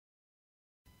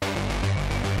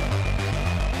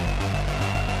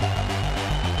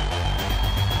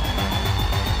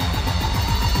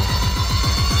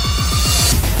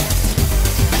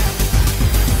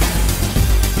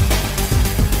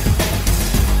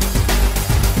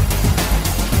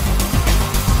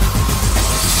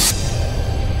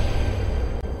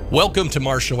Welcome to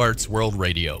Martial Arts World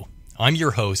Radio. I'm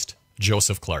your host,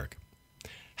 Joseph Clark.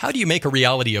 How do you make a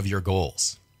reality of your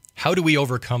goals? How do we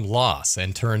overcome loss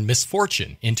and turn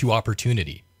misfortune into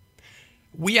opportunity?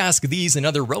 We ask these and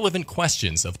other relevant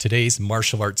questions of today's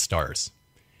martial arts stars.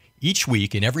 Each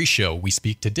week in every show, we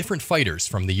speak to different fighters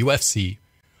from the UFC,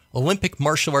 Olympic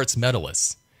martial arts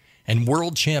medalists, and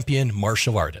world champion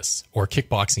martial artists, or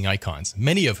kickboxing icons,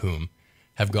 many of whom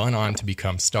have gone on to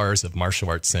become stars of martial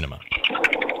arts cinema.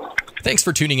 Thanks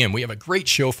for tuning in. We have a great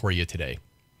show for you today.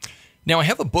 Now, I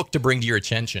have a book to bring to your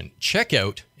attention. Check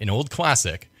out an old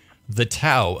classic, The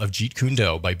Tao of Jeet Kune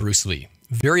Do by Bruce Lee.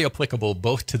 Very applicable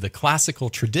both to the classical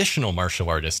traditional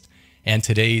martial artist and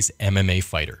today's MMA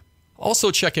fighter. Also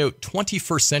check out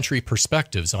 21st Century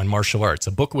Perspectives on Martial Arts,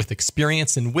 a book with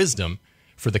experience and wisdom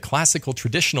for the classical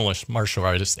traditionalist martial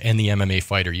artist and the MMA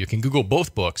fighter. You can Google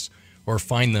both books or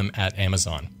find them at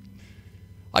Amazon.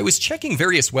 I was checking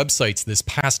various websites this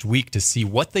past week to see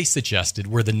what they suggested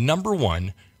were the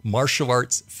 #1 martial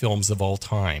arts films of all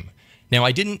time. Now,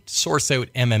 I didn't source out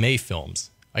MMA films.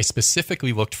 I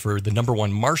specifically looked for the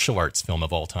 #1 martial arts film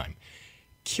of all time.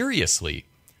 Curiously,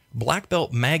 Black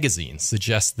Belt Magazine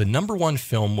suggests the #1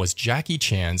 film was Jackie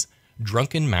Chan's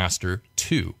Drunken Master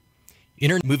 2.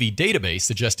 Internet Movie Database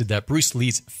suggested that Bruce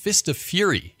Lee's Fist of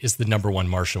Fury is the #1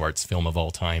 martial arts film of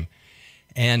all time.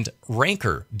 And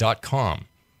Ranker.com,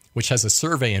 which has a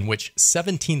survey in which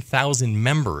 17,000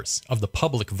 members of the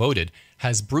public voted,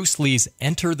 has Bruce Lee's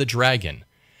Enter the Dragon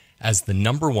as the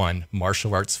 #1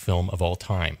 martial arts film of all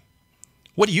time.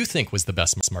 What do you think was the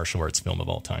best martial arts film of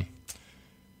all time?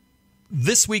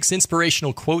 This week's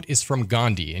inspirational quote is from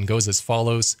Gandhi and goes as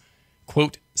follows,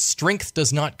 quote, "Strength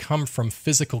does not come from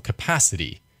physical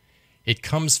capacity. It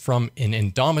comes from an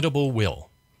indomitable will."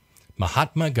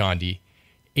 Mahatma Gandhi,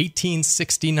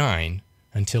 1869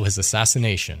 until his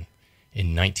assassination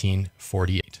in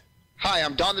 1948. Hi,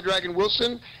 I'm Don the Dragon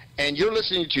Wilson, and you're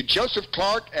listening to Joseph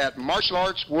Clark at Martial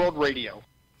Arts World Radio.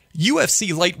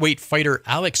 UFC lightweight fighter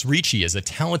Alex Ricci is a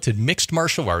talented mixed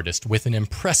martial artist with an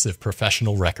impressive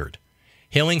professional record.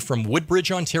 Hailing from Woodbridge,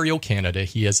 Ontario, Canada,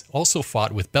 he has also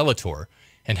fought with Bellator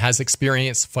and has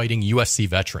experience fighting UFC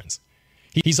veterans.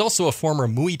 He's also a former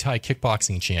Muay Thai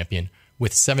kickboxing champion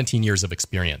with 17 years of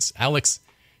experience. Alex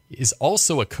is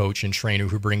also a coach and trainer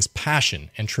who brings passion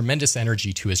and tremendous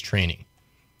energy to his training.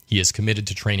 He is committed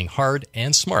to training hard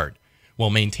and smart while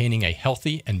maintaining a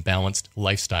healthy and balanced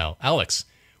lifestyle. Alex,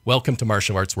 welcome to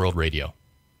Martial Arts World Radio.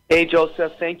 Hey,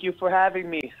 Joseph. Thank you for having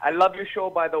me. I love your show,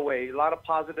 by the way. A lot of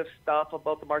positive stuff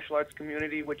about the martial arts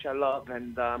community, which I love,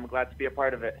 and I'm glad to be a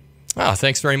part of it. Ah,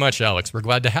 thanks very much, Alex. We're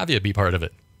glad to have you be part of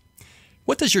it.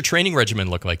 What does your training regimen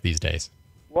look like these days?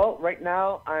 Well, right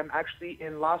now I'm actually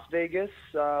in Las Vegas,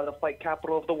 the fight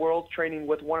capital of the world, training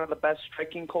with one of the best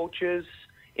striking coaches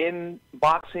in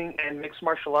boxing and mixed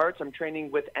martial arts. I'm training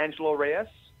with Angelo Reyes.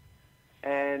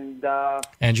 And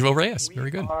Angelo Reyes, very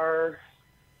good. We are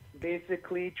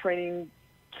basically training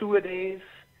 2 a days,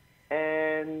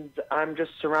 and I'm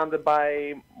just surrounded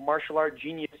by martial art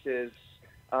geniuses.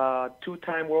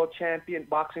 2-time world champion,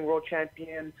 boxing world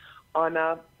champion,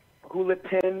 Anna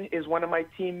Gulipin is one of my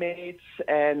teammates,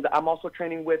 and I'm also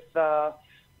training with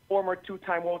former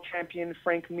 2-time world champion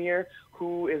Frank Mir,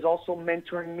 who is also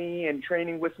mentoring me and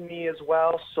training with me as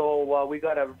well. So we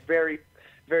got a very,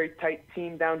 very tight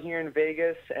team down here in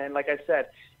Vegas. And like I said,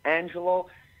 Angelo,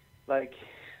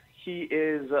 he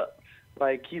is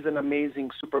he's an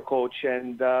amazing super coach,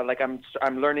 and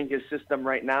I'm learning his system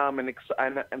right now.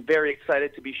 I'm very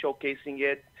excited to be showcasing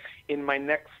it in my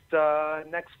next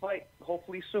fight,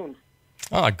 hopefully soon.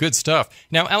 Ah, good stuff.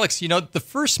 Now, Alex, the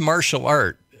first martial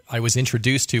art I was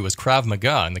introduced to was Krav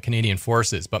Maga in the Canadian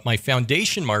Forces, but my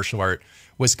foundation martial art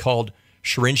was called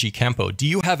Shirinji Kempo. Do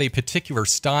you have a particular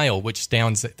style which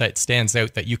stands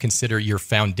out that you consider your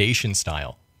foundation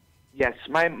style? Yes,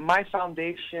 my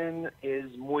foundation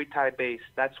is Muay Thai based.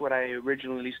 That's what I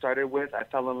originally started with. I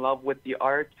fell in love with the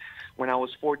art when I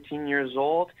was 14 years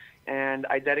old, and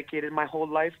I dedicated my whole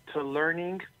life to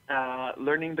learning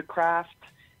the craft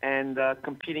and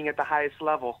competing at the highest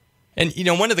level. And,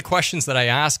 one of the questions that I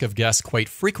ask of guests quite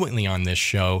frequently on this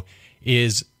show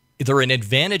is there an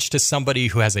advantage to somebody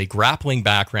who has a grappling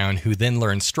background who then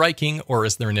learns striking, or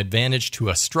is there an advantage to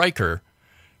a striker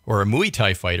or a Muay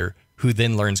Thai fighter who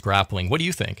then learns grappling? What do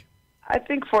you think? I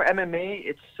think for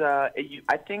MMA,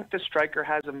 I think the striker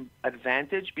has an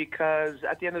advantage because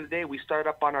at the end of the day, we start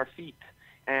up on our feet.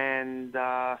 And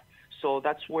so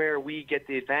that's where we get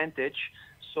the advantage.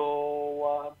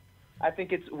 So I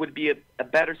think it would be a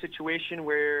better situation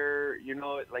where,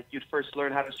 you'd first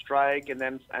learn how to strike and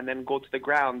then go to the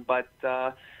ground. But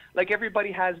like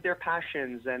everybody has their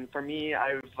passions, and for me,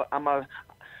 I'm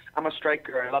a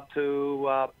striker. I love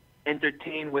to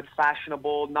entertain with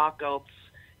fashionable knockouts,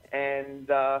 and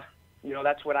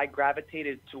that's what I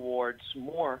gravitated towards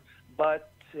more.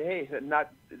 But hey,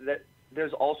 not that.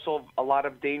 There's also a lot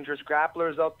of dangerous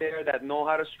grapplers out there that know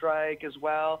how to strike as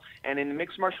well. And in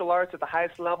mixed martial arts at the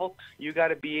highest level, you got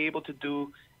to be able to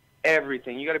do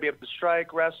everything. You got to be able to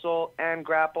strike, wrestle, and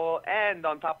grapple. And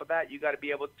on top of that, you got to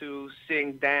be able to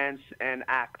sing, dance, and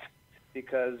act,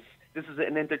 because this is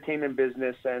an entertainment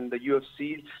business, and the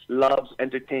UFC loves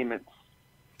entertainment.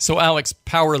 So, Alex,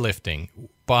 powerlifting,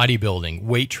 bodybuilding,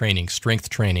 weight training, strength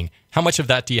training, how much of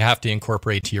that do you have to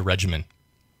incorporate to your regimen?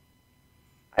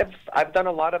 I've done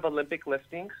a lot of Olympic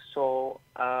lifting, so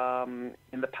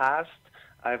in the past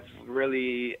I've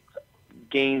really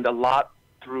gained a lot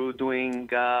through doing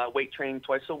weight training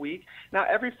twice a week. Now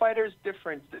every fighter is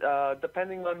different,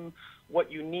 depending on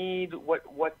what you need,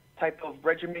 what type of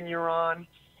regimen you're on.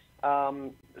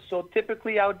 So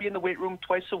typically I would be in the weight room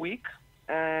twice a week,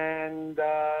 and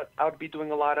I would be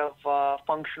doing a lot of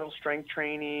functional strength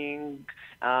training,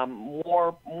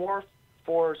 more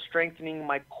for strengthening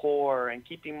my core and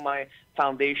keeping my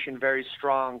foundation very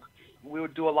strong. We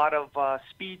would do a lot of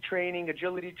speed training,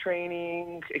 agility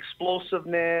training,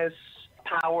 explosiveness,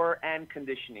 power, and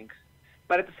conditioning.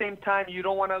 But at the same time, you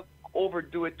don't want to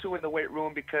overdo it too in the weight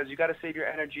room, because you got to save your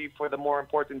energy for the more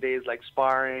important days like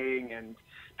sparring and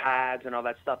pads and all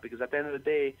that stuff. Because at the end of the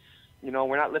day,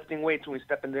 we're not lifting weights when we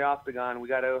step in the octagon. We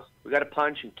gotta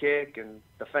punch and kick and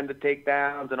defend the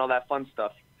takedowns and all that fun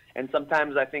stuff. And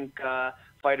sometimes I think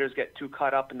fighters get too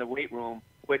caught up in the weight room,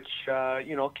 which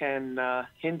can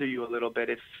hinder you a little bit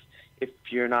if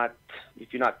you're not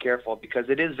careful, because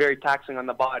it is very taxing on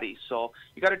the body. So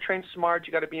you got to train smart.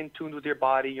 You got to be in tune with your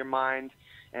body, your mind,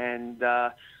 and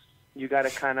you got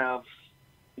to kind of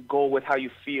go with how you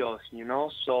feel.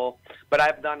 So, but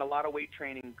I've done a lot of weight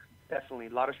training, definitely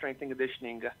a lot of strength and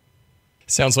conditioning.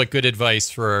 Sounds like good advice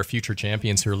for our future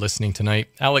champions who are listening tonight.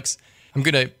 Alex, I'm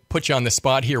going to put you on the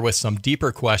spot here with some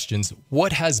deeper questions.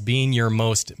 What has been your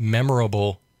most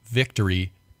memorable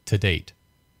victory to date?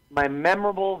 My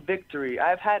memorable victory?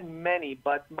 I've had many,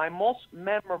 but my most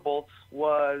memorable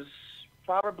was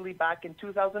probably back in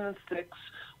 2006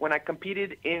 when I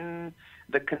competed in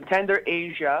the Contender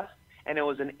Asia, and it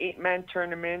was an 8-man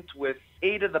tournament with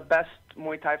 8 of the best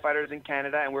Muay Thai fighters in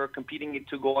Canada, and we were competing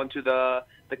to go onto the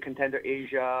Contender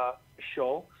Asia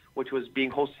show, which was being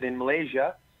hosted in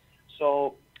Malaysia.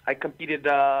 So I competed.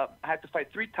 I had to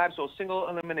fight 3 times, so single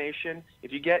elimination.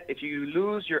 If you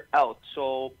lose, you're out.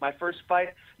 So my first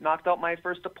fight, knocked out my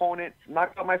first opponent.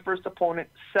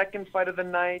 Second fight of the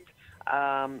night,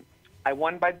 I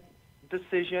won by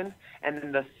decision, and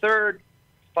then the third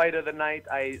fight of the night,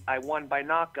 I won by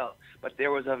knockout. But there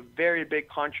was a very big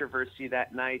controversy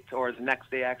that night, or the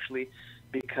next day actually,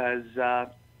 because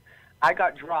I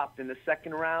got dropped in the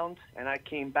second round, and I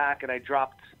came back and I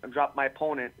dropped my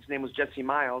opponent. His name was Jesse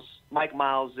Miles, Mike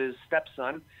Miles'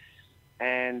 stepson,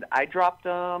 and I dropped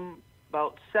him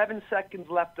about 7 seconds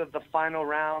left of the final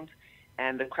round,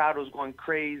 and the crowd was going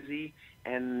crazy,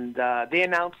 and they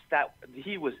announced that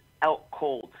he was out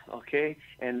cold, okay?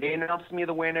 And they announced me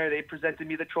the winner. They presented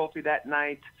me the trophy that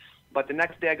night, but the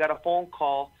next day I got a phone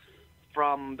call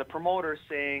from the promoter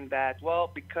saying that, well,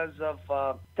 because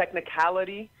of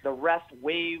technicality, the ref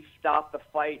waved off the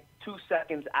fight 2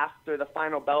 seconds after the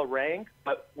final bell rang,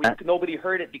 but nobody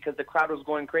heard it because the crowd was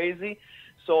going crazy.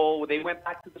 So they went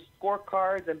back to the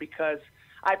scorecards, and because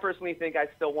I personally think I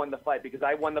still won the fight, because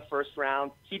I won the first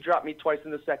round. He dropped me twice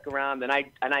in the second round, and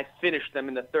I finished them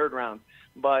in the third round.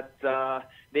 But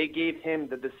they gave him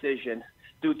the decision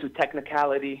due to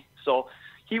technicality. So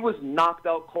he was knocked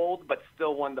out cold, but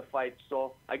still won the fight.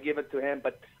 So I give it to him.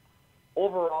 But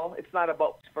overall,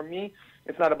 for me,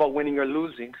 it's not about winning or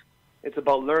losing. It's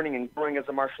about learning and growing as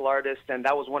a martial artist. And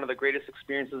that was one of the greatest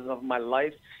experiences of my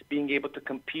life, being able to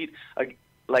compete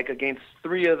against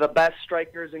 3 of the best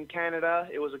strikers in Canada.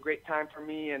 It was a great time for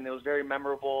me, and it was very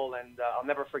memorable, and I'll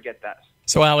never forget that.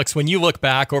 So, Alex, when you look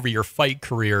back over your fight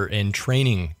career and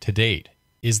training to date,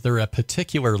 is there a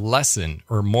particular lesson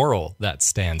or moral that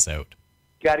stands out?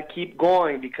 You got to keep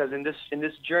going, because in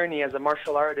this journey as a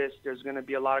martial artist, there's going to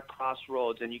be a lot of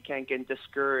crossroads, and you can't get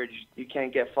discouraged. You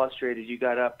can't get frustrated. You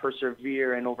got to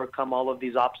persevere and overcome all of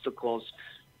these obstacles.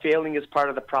 Failing is part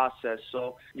of the process,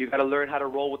 so you got to learn how to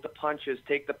roll with the punches,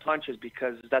 take the punches,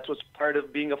 because that's what's part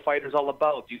of being a fighter is all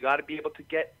about. You got to be able to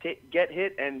get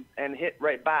hit and hit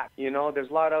right back. There's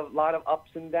a lot of ups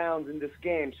and downs in this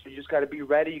game, so you just got to be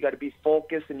ready. You got to be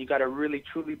focused, and you got to really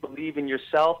truly believe in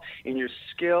yourself, in your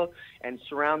skill, and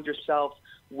surround yourself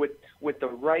with the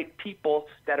right people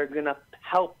that are going to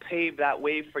help pave that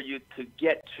way for you to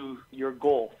get to your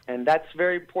goal. And that's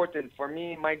very important for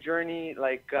me, my journey.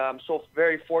 Like, I'm so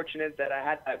very fortunate that I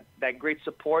had that great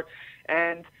support.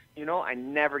 And, you know, I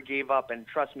never gave up. And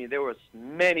trust me, there was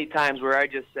many times where I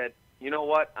just said, you know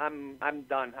what, I'm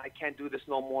done. I can't do this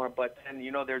no more. But then,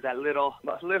 you know, there's that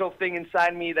little thing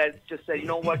inside me that just said, you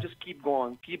know what, just keep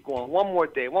going. One more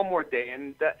day.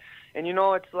 And you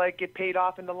know, it's like it paid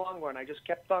off in the long run. I just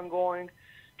kept on going,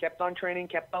 kept on training,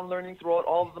 kept on learning throughout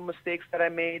all of the mistakes that I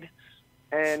made.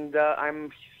 And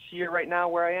I'm here right now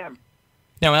where I am.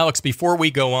 Now, Alex, before we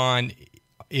go on,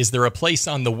 is there a place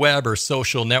on the web or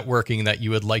social networking that you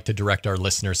would like to direct our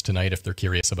listeners tonight if they're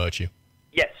curious about you?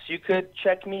 Yes, you could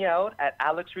check me out at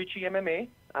Alex Ricci MMA.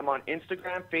 I'm on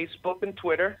Instagram, Facebook, and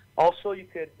Twitter. Also, you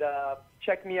could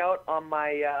check me out on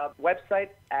my website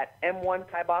at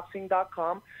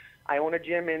m1thaiboxing.com. I own a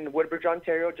gym in Woodbridge,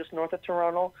 Ontario, just north of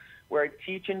Toronto, where I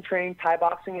teach and train Thai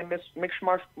boxing and mixed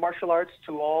martial arts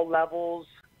to all levels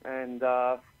and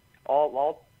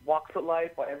all walks of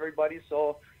life, everybody.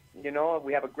 So, you know,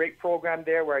 we have a great program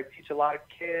there where I teach a lot of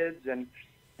kids and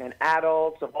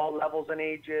adults of all levels and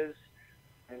ages.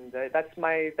 And that's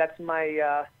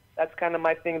kind of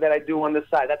my thing that I do on the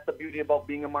side. That's the beauty about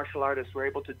being a martial artist. We're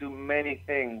able to do many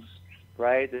things,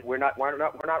 right? We're not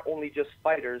only just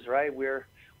fighters, right? We're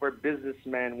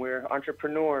businessmen, we're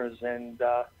entrepreneurs, and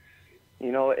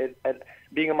you know,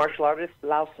 being a martial artist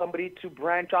allows somebody to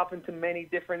branch off into many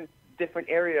different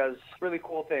areas. Really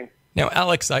cool thing. Now,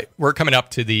 Alex, we're coming up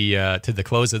to the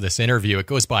close of this interview. It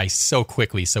goes by so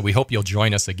quickly, so we hope you'll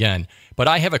join us again. But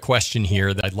I have a question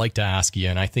here that I'd like to ask you,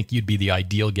 and I think you'd be the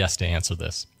ideal guest to answer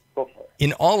this. Go for it.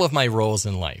 In all of my roles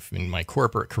in life, in my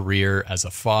corporate career, as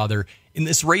a father, in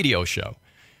this radio show,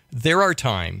 there are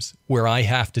times where I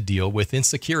have to deal with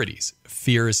insecurities,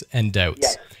 fears, and doubts.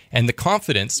 Yes. And the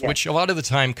confidence, which a lot of the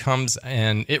time comes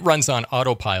and it runs on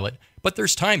autopilot, but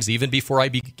there's times even before I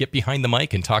get behind the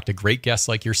mic and talk to great guests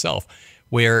like yourself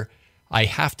where I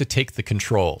have to take the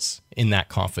controls in that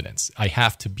confidence. I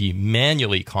have to be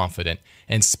manually confident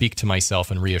and speak to myself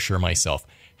and reassure myself.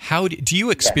 How do you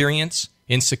experience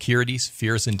insecurities,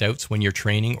 fears, and doubts when you're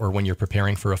training or when you're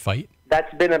preparing for a fight?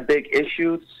 That's been a big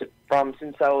issue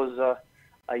since I was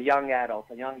a young adult,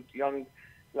 since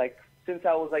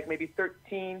I was like maybe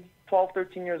 12,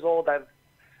 13 years old.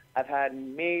 I've had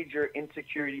major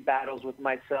insecurity battles with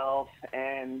myself,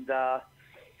 and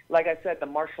like I said, the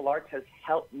martial arts has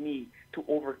helped me to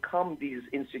overcome these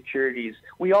insecurities.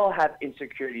 We all have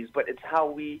insecurities, but it's how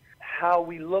we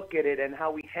look at it and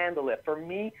how we handle it. For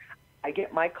me, I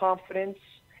get my confidence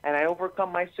and I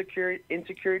overcome my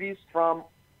insecurities from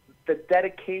the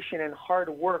dedication and hard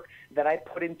work that I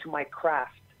put into my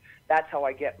craft. That's how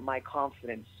I get my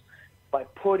confidence, by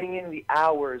putting in the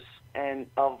hours and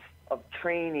of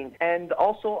training. And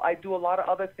also I do a lot of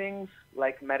other things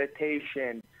like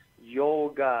meditation,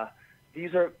 yoga.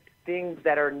 These are things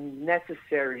that are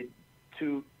necessary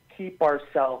to keep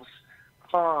ourselves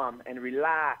calm and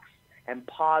relaxed and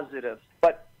positive.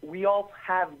 But we all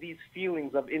have these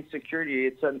feelings of insecurity.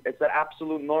 It's an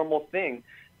absolute normal thing.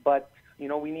 But, you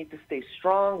know, we need to stay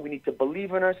strong. We need to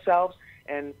believe in ourselves.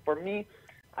 And for me,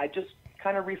 I just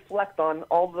kind of reflect on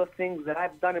all the things that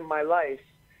I've done in my life,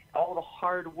 all the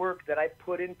hard work that I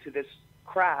put into this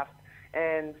craft,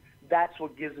 and that's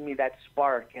what gives me that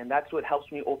spark, and that's what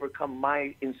helps me overcome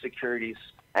my insecurities.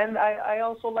 And I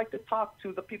also like to talk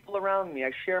to the people around me.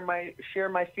 I share my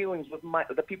feelings with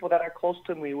the people that are close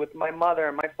to me, with my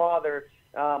mother, my father,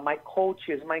 my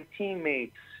coaches, my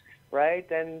teammates, right?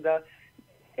 And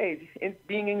hey,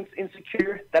 being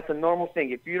insecure, that's a normal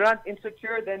thing. If you're not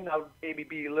insecure, then I'll maybe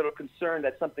be a little concerned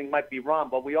that something might be wrong.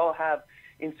 But we all have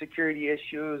insecurity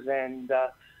issues, and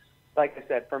like I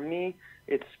said, for me,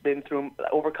 it's been through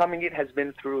overcoming it has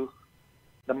been through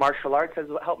the martial arts has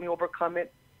helped me overcome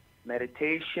it,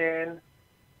 meditation,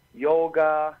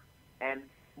 yoga, and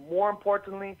more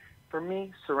importantly, for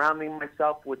me, surrounding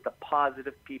myself with the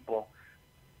positive people,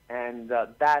 and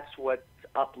that's what's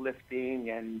uplifting,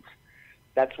 and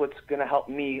that's what's going to help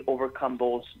me overcome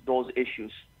those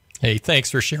issues. Hey, thanks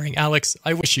for sharing. Alex,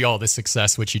 I wish you all the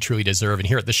success which you truly deserve. And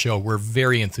here at the show, we're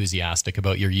very enthusiastic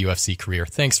about your UFC career.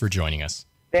 Thanks for joining us.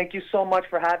 Thank you so much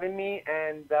for having me,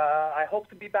 and I hope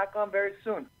to be back on very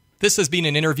soon. This has been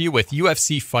an interview with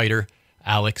UFC fighter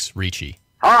Alex Ricci.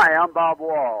 Hi, I'm Bob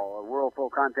Wall, a World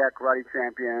Full Contact Karate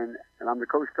Champion, and I'm the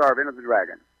co-star of Enter the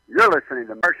Dragon. You're listening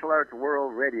to Martial Arts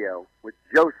World Radio with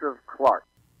Joseph Clark.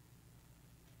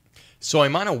 So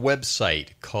I'm on a website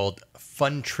called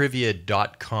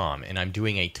funtrivia.com, and I'm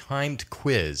doing a timed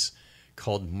quiz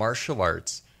called Martial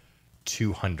Arts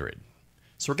 200.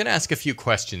 So we're going to ask a few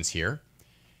questions here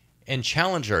and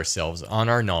challenge ourselves on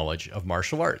our knowledge of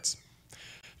martial arts.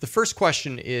 The first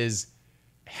question is,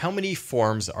 how many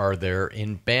forms are there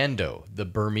in Bando, the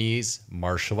Burmese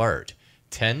martial art?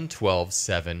 10, 12,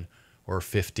 7, or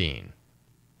 15?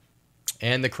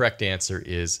 And the correct answer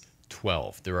is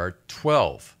 12. There are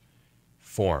 12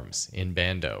 forms in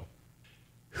Bando.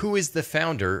 Who is the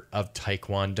founder of Tae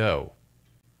Kwon Do?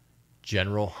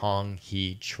 General Hong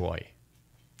Hee Choi.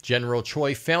 General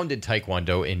Choi founded Tae Kwon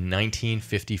Do in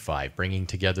 1955, bringing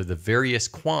together the various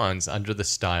kwons under the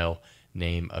style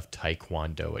name of Tae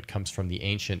Kwon Do. It comes from the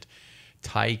ancient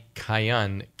Tae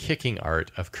Kyan kicking art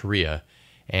of Korea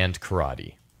and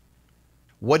karate.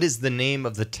 What is the name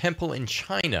of the temple in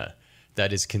China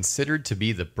that is considered to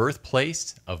be the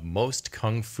birthplace of most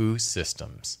kung fu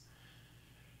systems?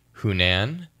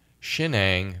 Hunan,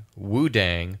 Shinang,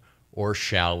 Wudang, or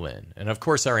Shaolin? And of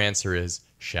course our answer is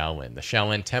Shaolin. The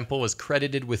Shaolin Temple is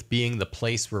credited with being the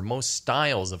place where most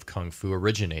styles of kung fu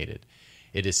originated.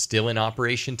 It is still in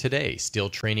operation today, still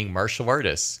training martial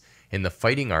artists in the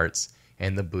fighting arts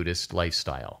and the Buddhist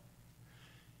lifestyle.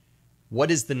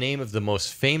 What is the name of the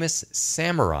most famous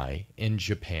samurai in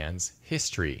Japan's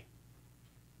history?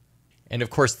 And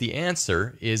of course the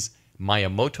answer is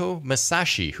Miyamoto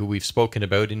Musashi, who we've spoken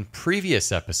about in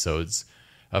previous episodes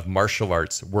of Martial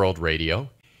Arts World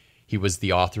Radio. He was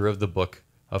the author of the Book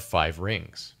of Five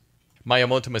Rings.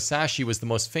 Miyamoto Musashi was the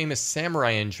most famous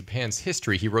samurai in Japan's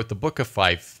history. He wrote the Book of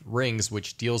Five Rings,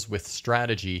 which deals with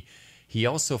strategy. He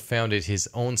also founded his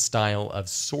own style of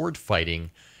sword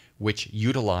fighting, which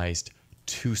utilized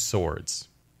two swords.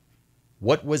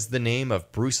 What was the name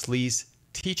of Bruce Lee's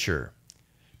teacher?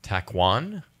 Tae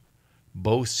Kwon,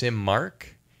 Bo Sim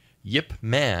Mark, Yip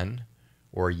Man,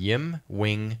 or Yim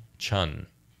Wing Chun?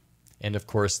 And of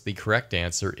course, the correct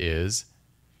answer is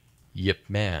Yip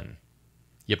Man.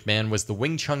 Yip Man was the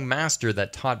Wing Chun master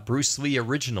that taught Bruce Lee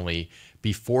originally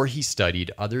before he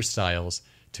studied other styles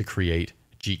to create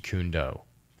Jeet Kune Do.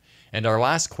 And our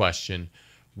last question,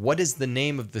 what is the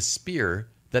name of the spear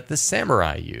that the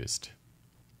samurai used?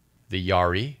 The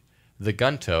Yari, the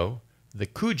Gunto, the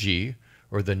Kuji,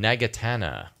 or the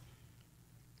Nagatana?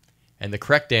 And the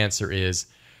correct answer is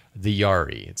the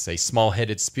Yari. It's a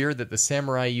small-headed spear that the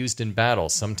samurai used in battle,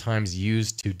 sometimes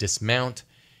used to dismount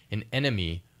an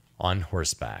enemy on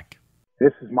horseback.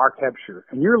 This is Mark Hebscher,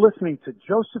 and you're listening to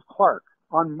Joseph Clark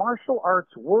on Martial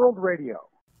Arts World Radio.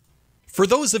 For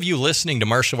those of you listening to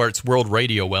Martial Arts World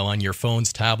Radio while on your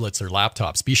phones, tablets, or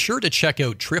laptops, be sure to check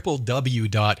out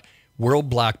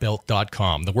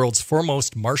www.worldblackbelt.com, the world's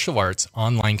foremost martial arts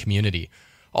online community.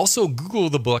 Also, Google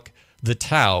the book The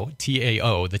Tao,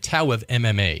 T-A-O, The Tao of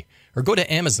MMA, or go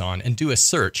to Amazon and do a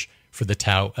search for The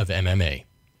Tao of MMA.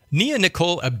 Nia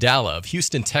Nicole Abdallah of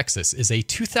Houston, Texas, is a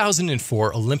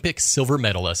 2004 Olympic silver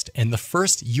medalist and the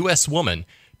first U.S. woman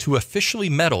to officially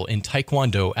medal in Tae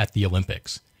Kwon Do at the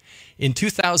Olympics. In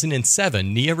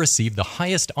 2007, Nia received the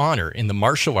highest honor in the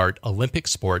martial art Olympic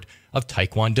sport of Tae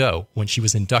Kwon Do when she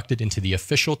was inducted into the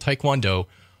official Tae Kwon Do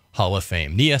Hall of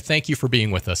Fame. Nia, thank you for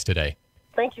being with us today.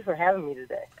 Thank you for having me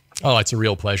today. Oh, it's a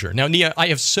real pleasure. Now, Nia, I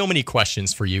have so many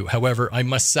questions for you. However, I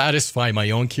must satisfy my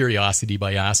own curiosity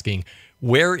by asking,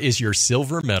 where is your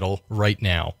silver medal right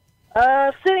now?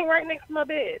 Sitting right next to my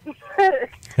bed.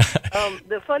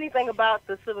 The funny thing about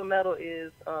the silver medal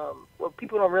is what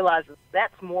people don't realize is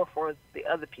that's more for the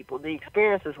other people. The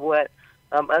experience is what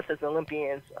us as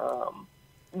Olympians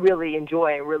really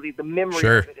enjoy, and really the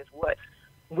memory of it is what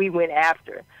we went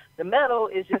after. The medal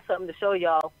is just something to show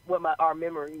y'all what our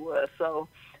memory was. So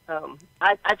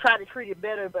I try to treat it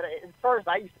better, but at first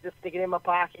I used to just stick it in my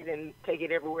pocket and take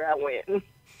it everywhere I went.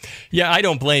 Yeah, I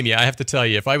don't blame you. I have to tell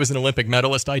you, if I was an Olympic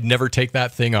medalist, I'd never take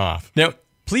that thing off. Now,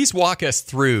 please walk us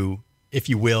through, if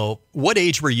you will, what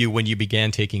age were you when you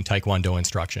began taking Tae Kwon Do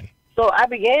instruction? So I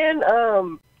began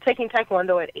taking Tae Kwon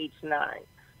Do at age 9,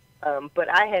 but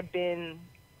I had been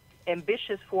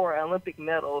ambitious for an Olympic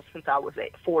medal since I was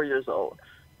 4 years old.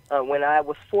 When I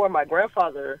was 4, my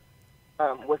grandfather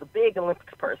was a big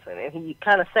Olympics person, and he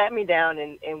kind of sat me down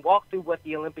and walked through what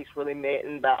the Olympics really meant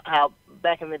and about how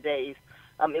back in the days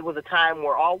it was a time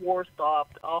where all war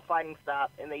stopped, all fighting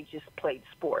stopped, and they just played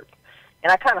sports.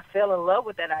 And I kind of fell in love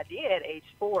with that idea at age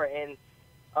 4, and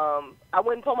I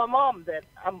went and told my mom that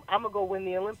I'm going to go win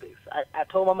the Olympics. I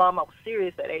told my mom I was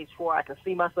serious at age 4. I could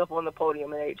see myself on the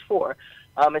podium at age 4.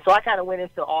 And so I kind of went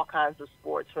into all kinds of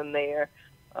sports from there.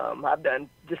 I've done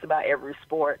just about every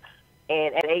sport.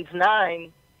 And at age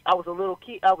 9, I was a little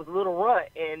kid, I was a little runt,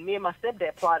 and me and my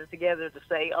stepdad plotted together to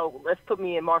say, oh, let's put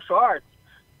me in martial arts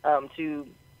to,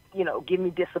 give me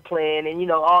discipline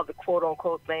and, all the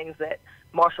quote-unquote things that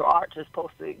martial arts is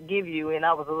supposed to give you, and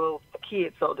I was a little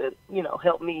kid, so to,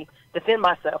 help me defend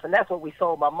myself. And that's what we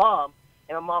sold my mom,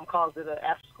 and my mom calls it an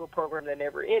after-school program that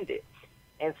never ended.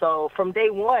 And so from day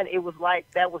one, it was like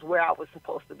that was where I was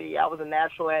supposed to be. I was a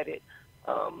natural at it,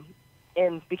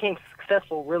 and became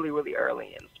successful really, really early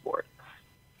in the sport.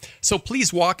 So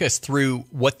please walk us through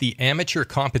what the amateur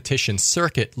competition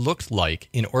circuit looked like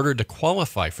in order to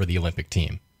qualify for the Olympic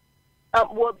team.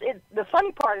 The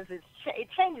funny part is it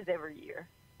changes every year.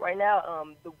 Right now,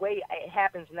 the way it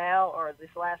happens now, or this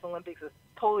last Olympics, is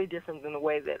totally different than the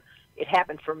way that it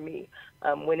happened for me.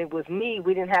 When it was me,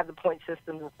 we didn't have the point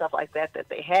systems and stuff like that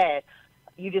they had.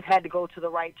 You just had to go to the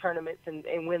right tournaments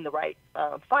and win the right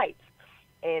fights.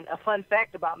 And a fun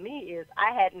fact about me is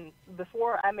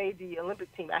before I made the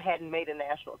Olympic team, I hadn't made a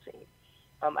national team.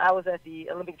 I was at the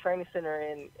Olympic Training Center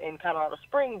in Colorado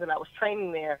Springs, and I was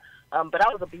training there, but I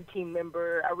was a B team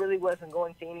member. I really wasn't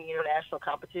going to any international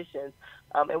competitions,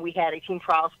 and we had a team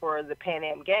trials for the Pan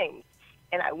Am Games,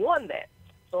 and I won that.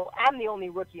 So I'm the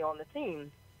only rookie on the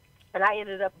team, and I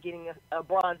ended up getting a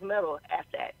bronze medal at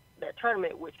that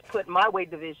tournament, which put my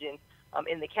weight division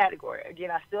in the category.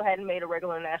 Again, I still hadn't made a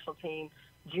regular national team,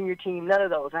 junior team, none of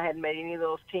those. I hadn't made any of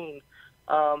those teams,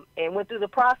 and went through the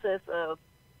process of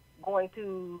going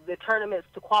to the tournaments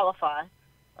to qualify.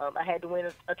 I had to win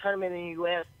a tournament in the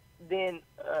U.S. Then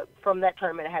from that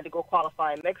tournament, I had to go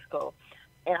qualify in Mexico,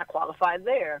 and I qualified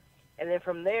there. And then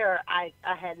from there, I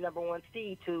had number one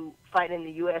seed to fight in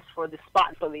the U.S. for the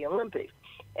spot for the Olympics,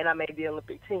 and I made the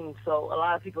Olympic team. So a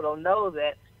lot of people don't know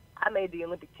that I made the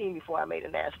Olympic team before I made a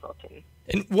national team.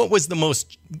 And what was the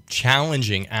most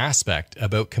challenging aspect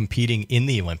about competing in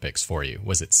the Olympics for you?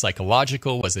 Was it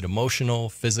psychological? Was it emotional,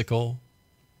 physical?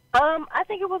 I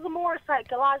think it was a more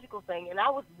psychological thing, and I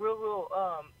was real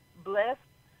blessed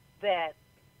that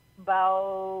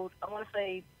about, I want to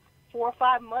say, 4 or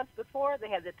 5 months before, they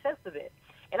had the test event,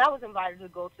 and I was invited to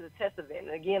go to the test event.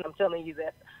 And again, I'm telling you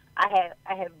that I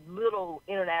had little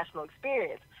international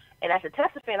experience, and at the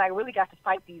test event, I really got to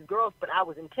fight these girls, but I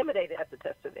was intimidated at the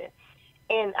test event,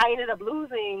 and I ended up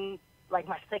losing like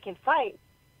my second fight.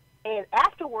 And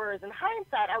afterwards, in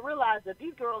hindsight, I realized that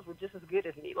these girls were just as good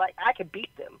as me. Like, I could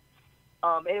beat them.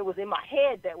 And it was in my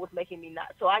head that was making me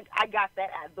not. So I got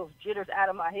those jitters out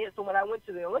of my head. So when I went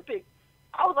to the Olympics,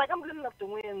 I was like, I'm good enough to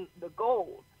win the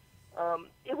gold.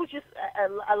 It was just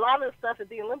a lot of the stuff at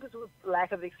the Olympics was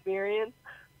lack of experience.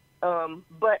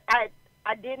 But I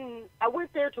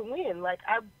went there to win. Like,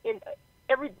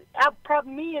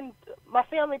 me and my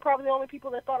family probably the only people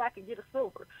that thought I could get a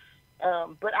silver.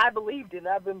 But I believed in it.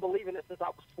 I've been believing it since I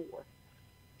was 4.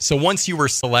 So once you were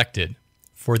selected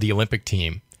for the Olympic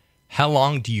team, how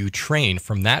long do you train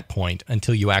from that point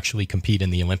until you actually compete in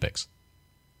the Olympics?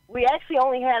 We actually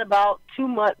only had about 2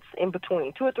 months in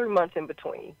between, 2 or 3 months in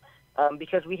between,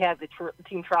 because we had the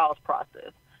team trials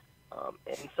process.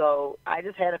 And so I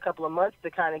just had a couple of months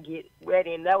to kind of get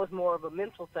ready, and that was more of a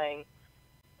mental thing.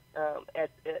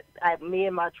 Me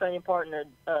and my training partner,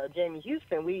 Jamie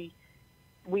Houston, we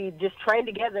just trained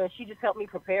together, and she just helped me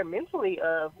prepare mentally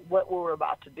of what we were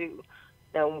about to do,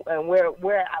 and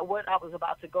what I was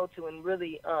about to go to, and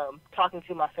really talking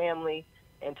to my family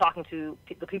and talking to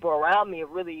the people around me,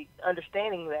 of really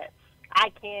understanding that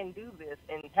I can do this,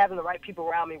 and having the right people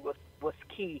around me was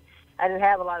key. I didn't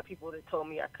have a lot of people that told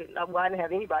me I couldn't. I didn't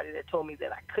have anybody that told me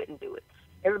that I couldn't do it.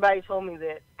 Everybody told me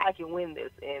that I can win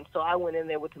this, and so I went in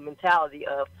there with the mentality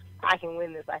of I can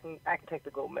win this. I can take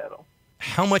the gold medal.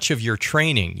 How much of your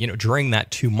training, during that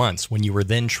 2 months when you were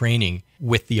then training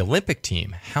with the Olympic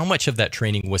team, how much of that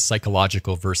training was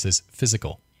psychological versus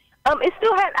physical? I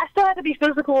still had to be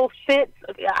physical fit,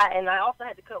 and I also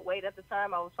had to cut weight at the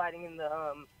time. I was fighting in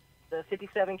the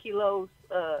 57 kilos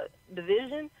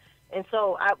division, and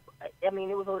so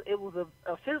it was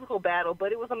a physical battle,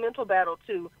 but it was a mental battle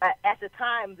too. At the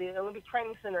time, the Olympic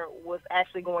Training Center was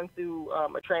actually going through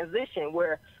a transition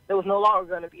where there was no longer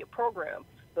going to be a program.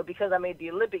 But because I made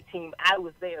the Olympic team, I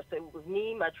was there. So it was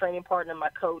me, my training partner, my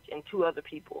coach, and 2 other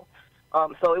people.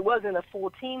 So it wasn't a full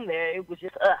team there. It was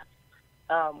just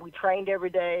us. We trained every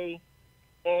day.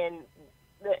 And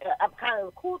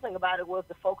the cool thing about it was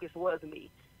the focus was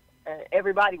me.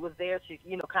 Everybody was there to,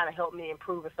 kind of help me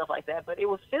improve and stuff like that. But it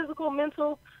was physical,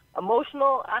 mental,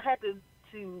 emotional. I had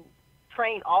to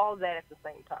train all of that at the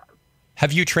same time.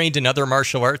 Have you trained in other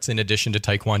martial arts in addition to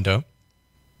Tae Kwon Do?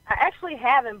 I actually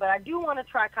haven't, but I do want to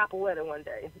try capoeira one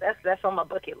day. That's on my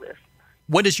bucket list.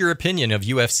 What is your opinion of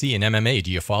UFC and MMA?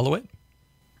 Do you follow it?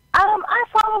 I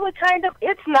follow it kind of.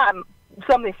 It's not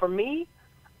something for me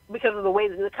because of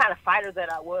the kind of fighter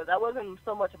that I was. I wasn't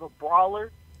so much of a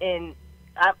brawler, and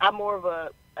I'm more of a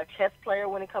chess player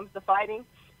when it comes to fighting.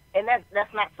 and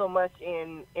that's not so much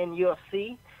in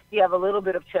UFC. You have a little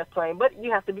bit of chess playing, but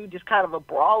you have to be just kind of a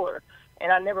brawler.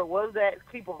 And I never was that.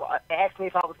 People asked me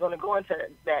if I was going to go into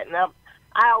that, and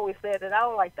I always said that I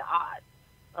don't like the odds.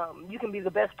 You can be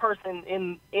the best person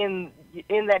in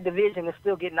that division and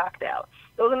still get knocked out.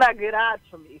 Those are not good odds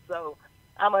for me. So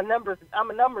I'm a numbers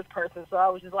person. So I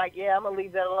was just like, yeah, I'm gonna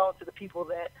leave that alone to the people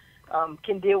that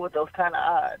can deal with those kind of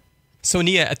odds. So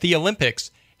Nia, at the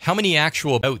Olympics, how many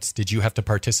actual bouts did you have to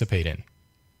participate in?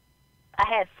 I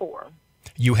had 4.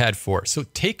 You had 4. So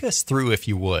take us through, if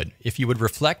you would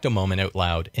reflect a moment out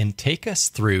loud and take us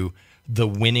through the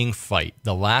winning fight,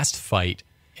 the last fight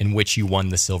in which you won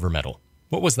the silver medal.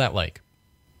 What was that like?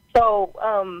 So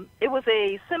it was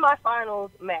a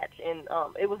semifinals match, and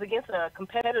it was against a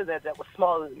competitor that was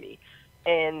smaller than me.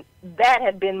 And that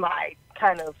had been my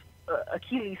kind of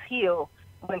Achilles heel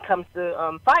when it comes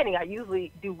to fighting. I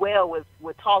usually do well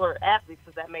with taller athletes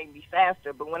because that made me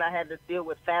faster. But when I had to deal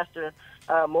with faster,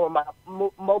 more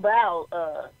mobile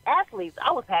athletes,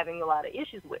 I was having a lot of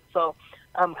issues with. So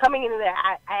coming into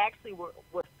that, I actually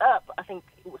was up. I think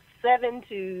it was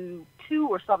 7-2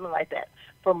 or something like that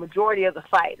for majority of the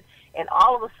fight. And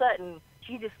all of a sudden,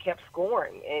 she just kept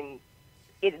scoring, and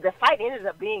the fight ended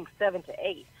up being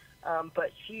 7-8.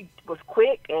 But she was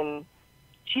quick, and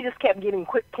she just kept getting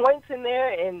quick points in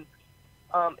there, and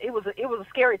it was a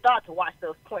scary thought to watch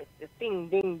those points just ding,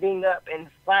 ding, ding up, and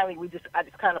finally I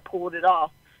just kind of pulled it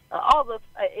off.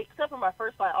 Except for my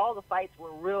first fight, all the fights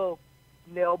were real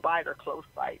nail biter close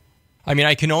fights. I mean,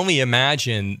 I can only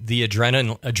imagine the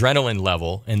adrenaline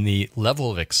level and the level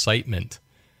of excitement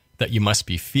that you must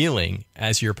be feeling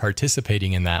as you're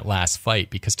participating in that last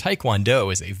fight, because Tae Kwon Do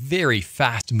is a very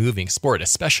fast-moving sport,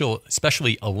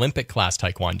 especially Olympic-class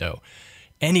Tae Kwon Do.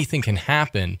 Anything can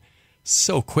happen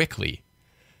so quickly.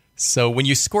 So when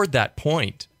you scored that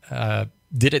point,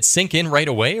 did it sink in right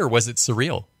away, or was it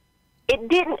surreal? It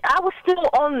didn't. I was still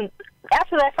on.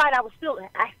 After that fight, I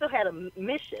still had a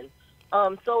mission.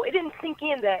 So it didn't sink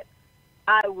in that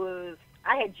I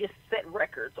had just set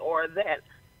records or that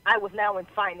I was now in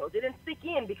finals. It didn't sink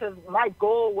in because my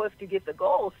goal was to get the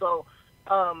goal. So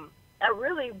I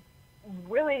really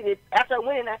did. After I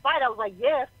went in that fight, I was like,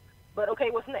 yes, but okay,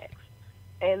 what's next?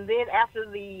 And then after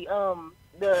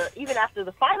even after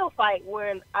the final fight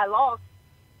when I lost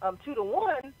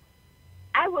 2-1,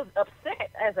 I was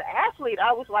upset as an athlete.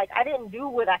 I was like, I didn't do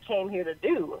what I came here to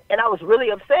do, and I was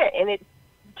really upset. And it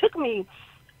took me,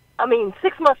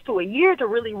 6 months to a year to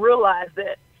really realize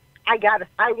that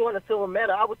I won a silver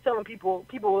medal. I was telling people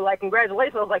were like,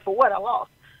 congratulations. I was like, for what? I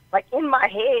lost. Like in my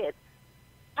head,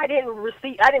 I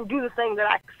didn't do the thing that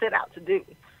I set out to do.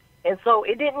 And so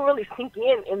it didn't really sink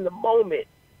in the moment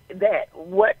that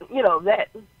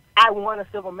I won a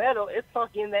silver medal. It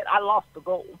sunk in that I lost the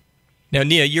goal. Now,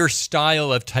 Nia, your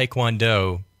style of Tae Kwon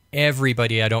Do,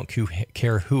 everybody, I don't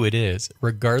care who it is,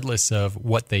 regardless of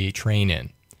what they train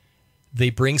in, they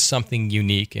bring something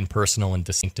unique and personal and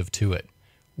distinctive to it.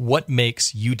 What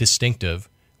makes you distinctive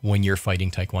when you're fighting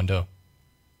Tae Kwon Do?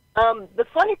 The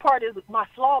funny part is my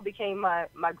flaw became my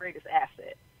greatest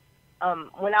asset.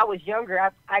 When I was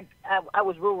younger, I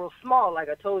was real small, like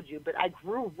I told you, but I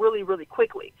grew really, really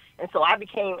quickly. And so I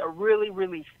became a really,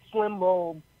 really slim,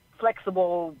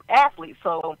 flexible athlete.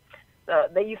 So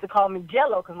they used to call me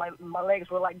Jello because my legs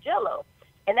were like Jello.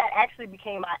 And that actually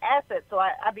became my asset. So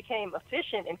I became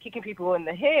efficient in kicking people in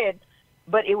the head,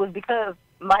 but it was because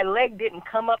my leg didn't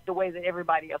come up the way that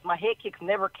everybody else. My head kicks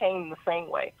never came the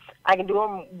same way. I can do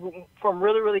them from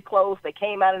really, really close. They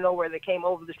came out of nowhere. They came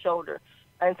over the shoulder.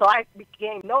 And so I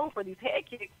became known for these head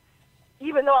kicks.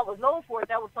 Even though I was known for it,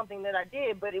 that was something that I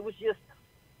did, but it was just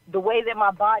the way that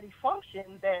my body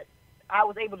functioned that I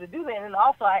was able to do that. And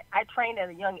also I trained at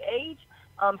a young age,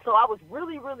 so I was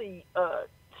really, really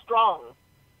strong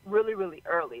really, really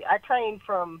early. I trained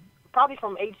probably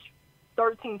from age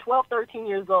 12, 13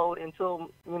 years old until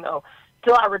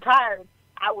I retired.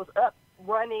 I was up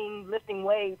running, lifting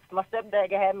weights. My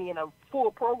stepdad had me in a full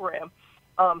program.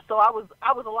 So I was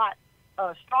a lot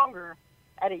stronger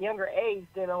at a younger age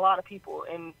than a lot of people,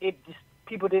 and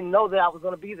people didn't know that I was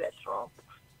going to be that strong.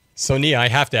 So Nia, I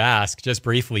have to ask, just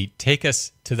briefly, take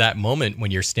us to that moment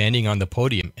when you're standing on the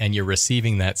podium and you're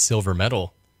receiving that silver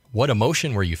medal. What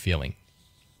emotion were you feeling?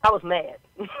 I was mad.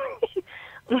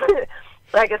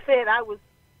 Like I said, I was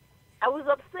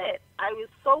upset. I was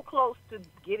so close to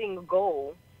getting a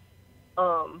goal.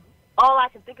 All I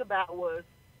could think about was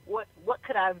what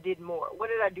could I have did more? What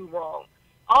did I do wrong?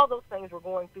 All those things were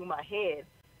going through my head.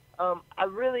 I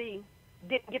really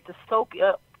didn't get to soak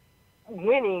up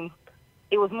winning.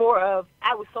 It was more of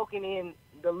I was soaking in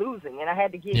the losing, and I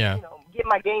had to get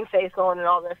my game face on and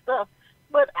all that stuff.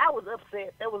 but I was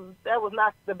upset. That was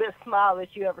not the best smile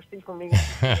that you ever see from me.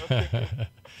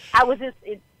 I was just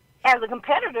as a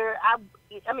competitor. I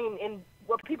mean, and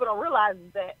what people don't realize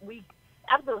is that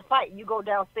after the fight, you go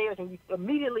downstairs and you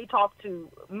immediately talk to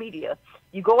media.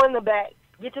 You go in the back,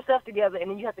 get yourself together, and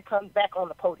then you have to come back on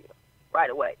the podium right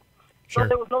away. Sure. So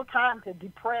there was no time to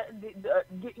get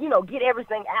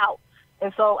everything out.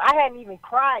 And so I hadn't even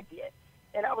cried yet.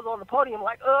 And I was on the podium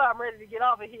like, I'm ready to get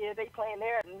off of here. They playing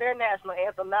their national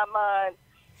anthem, not mine.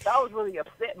 So I was really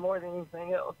upset more than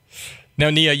anything else. Now,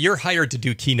 Nia, you're hired to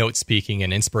do keynote speaking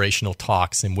and inspirational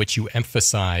talks in which you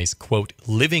emphasize, quote,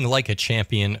 living like a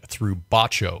champion through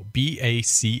Bacho,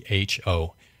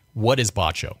 B-A-C-H-O. What is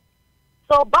Bacho?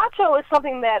 So Bacho is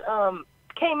something that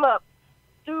came up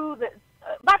through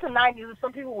about the 90s.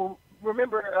 Some people will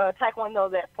remember Tae Kwon Do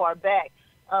that far back.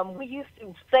 We used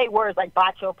to say words like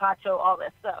Bacho, Pacho, all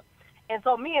that stuff. And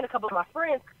so me and a couple of my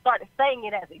friends started saying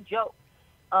it as a joke.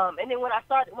 And then when I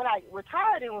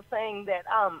retired and was saying that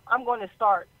I'm going to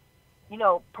start,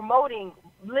 promoting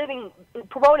living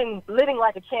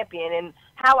like a champion, and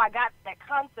how I got that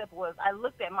concept was I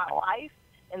looked at my life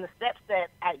and the steps that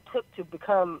I took to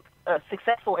become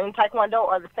successful in Taekwondo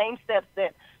are the same steps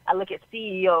that I look at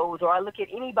CEOs or I look at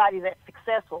anybody that's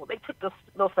successful. They took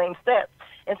those same steps.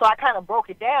 And so I kind of broke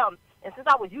it down. And since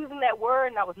I was using that word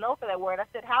and I was known for that word, I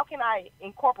said, how can I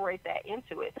incorporate that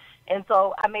into it? And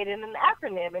so I made it an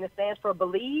acronym, and it stands for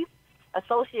Believe,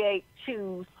 Associate,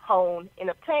 Choose, Hone,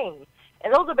 and Obtain.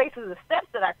 And those are basically the steps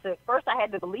that I took. First, I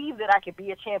had to believe that I could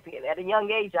be a champion. At a young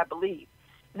age, I believed.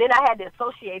 Then I had to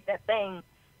associate that thing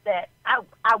that I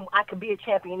could be a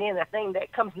champion in, that thing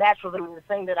that comes naturally, the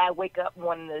thing that I wake up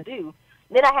wanting to do.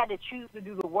 Then I had to choose to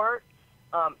do the work,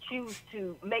 choose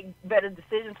to make better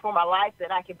decisions for my life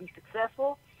that I could be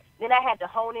successful. Then I had to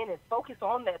hone in and focus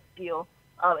on that skill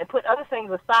and put other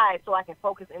things aside so I can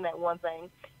focus in that one thing.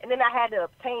 And then I had to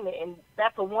obtain it, and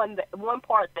that's the one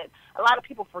part that a lot of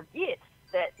people forget,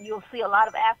 that you'll see a lot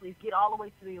of athletes get all the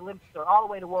way to the Olympics or all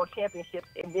the way to World Championships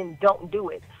and then don't do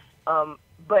it.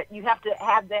 But you have to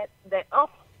have that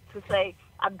oomph to say,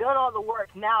 I've done all the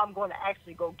work, now I'm going to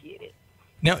actually go get it.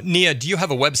 Now, Nia, do you have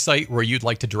a website where you'd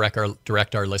like to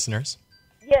direct our listeners?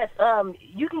 Yes,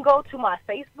 you can go to my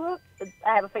Facebook.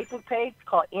 I have a Facebook page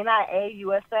called NIA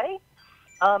USA.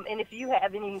 And if you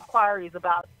have any inquiries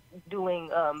about doing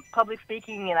public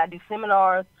speaking, and I do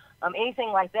seminars, anything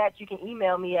like that, you can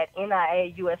email me at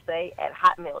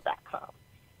niausa@hotmail.com.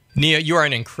 Nia, you are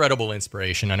an incredible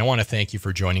inspiration, and I want to thank you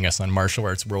for joining us on Martial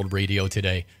Arts World Radio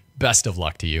today. Best of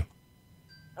luck to you.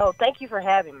 Oh, thank you for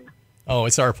having me. Oh,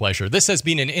 it's our pleasure. This has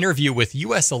been an interview with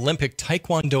U.S. Olympic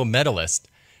Taekwondo medalist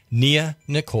Nia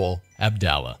Nicole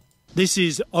Abdallah. This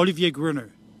is Olivier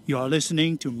Gruner. You are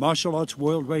listening to Martial Arts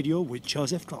World Radio with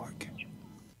Joseph Clark.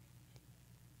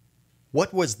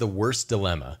 What was the worst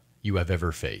dilemma you have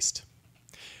ever faced?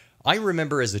 I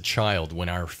remember as a child when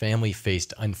our family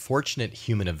faced unfortunate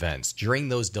human events. During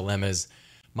those dilemmas,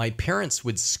 my parents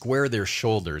would square their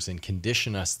shoulders and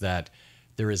condition us that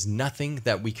there is nothing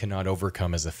that we cannot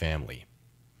overcome as a family.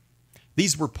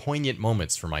 These were poignant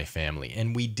moments for my family,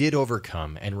 and we did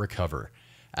overcome and recover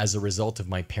as a result of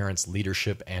my parents'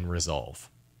 leadership and resolve.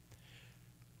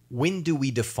 When do we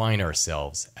define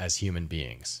ourselves as human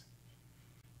beings?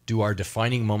 Do our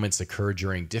defining moments occur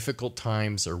during difficult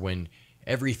times or when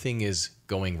everything is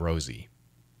going rosy?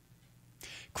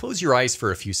 Close your eyes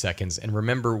for a few seconds and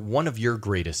remember one of your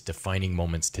greatest defining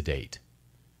moments to date.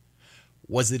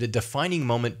 Was it a defining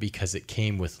moment because it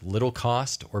came with little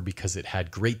cost or because it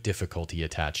had great difficulty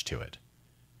attached to it?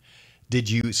 Did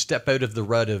you step out of the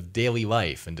rut of daily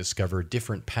life and discover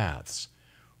different paths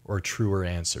or truer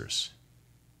answers?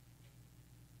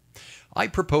 I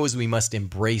propose we must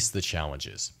embrace the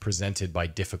challenges presented by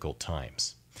difficult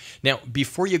times. Now,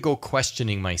 before you go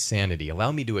questioning my sanity,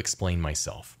 allow me to explain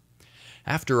myself.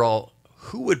 After all,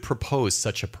 who would propose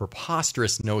such a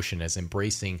preposterous notion as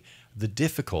embracing the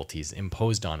difficulties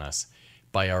imposed on us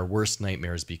by our worst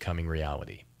nightmares becoming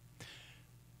reality?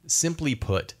 Simply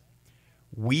put,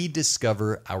 we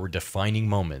discover our defining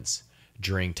moments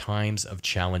during times of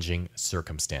challenging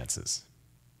circumstances.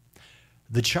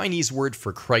 The Chinese word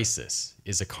for crisis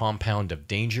is a compound of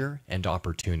danger and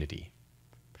opportunity.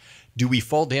 Do we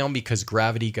fall down because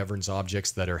gravity governs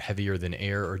objects that are heavier than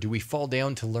air, or do we fall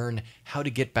down to learn how to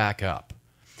get back up?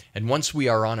 And once we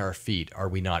are on our feet, are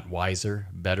we not wiser,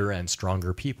 better, and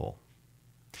stronger people?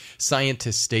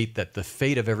 Scientists state that the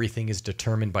fate of everything is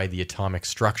determined by the atomic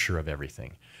structure of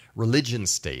everything. Religions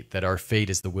state that our fate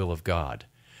is the will of God.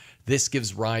 This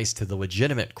gives rise to the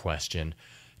legitimate question,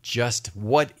 just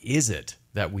what is it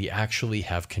that we actually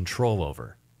have control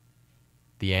over?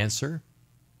 The answer?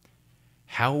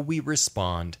 how we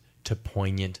respond to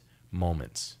poignant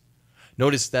moments.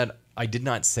 Notice that I did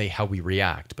not say how we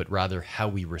react, but rather how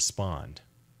we respond.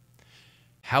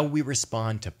 How we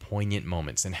respond to poignant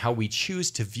moments and how we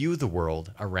choose to view the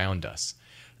world around us.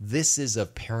 This is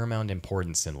of paramount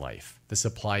importance in life. This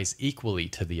applies equally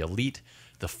to the elite,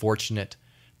 the fortunate,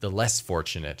 the less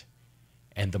fortunate,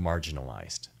 and the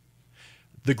marginalized.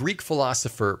 The Greek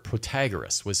philosopher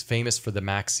Protagoras was famous for the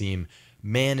maxim,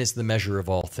 "Man is the measure of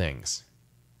all things."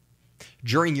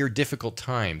 During your difficult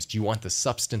times, do you want the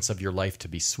substance of your life to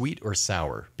be sweet or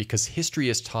sour? Because history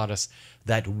has taught us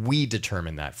that we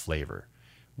determine that flavor.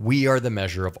 We are the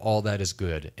measure of all that is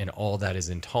good and all that is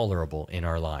intolerable in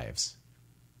our lives.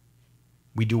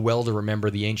 We do well to remember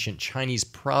the ancient Chinese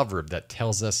proverb that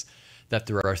tells us that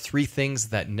there are three things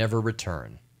that never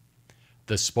return: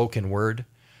 the spoken word,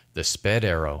 the sped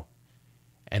arrow,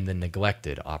 and the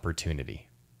neglected opportunity.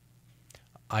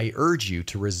 I urge you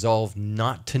to resolve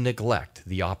not to neglect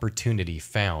the opportunity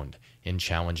found in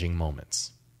challenging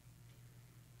moments.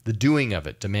 The doing of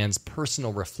it demands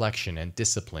personal reflection and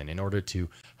discipline in order to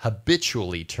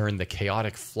habitually turn the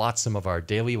chaotic flotsam of our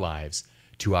daily lives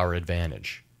to our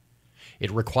advantage.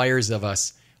 It requires of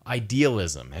us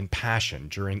idealism and passion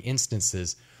during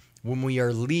instances when we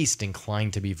are least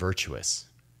inclined to be virtuous.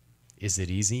 Is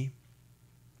it easy?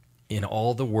 In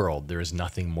all the world, there is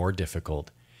nothing more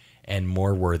difficult and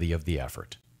more worthy of the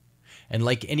effort. And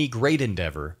like any great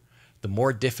endeavor, the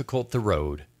more difficult the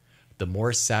road, the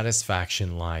more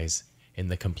satisfaction lies in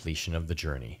the completion of the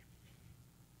journey.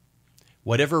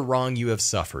 Whatever wrong you have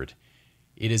suffered,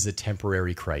 it is a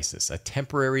temporary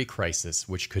crisis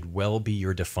which could well be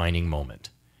your defining moment.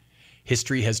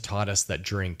 History has taught us that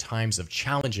during times of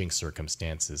challenging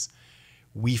circumstances,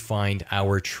 we find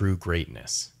our true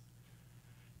greatness.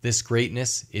 This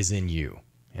greatness is in you,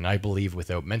 and I believe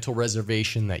without mental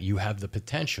reservation that you have the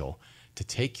potential to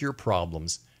take your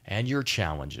problems and your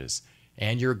challenges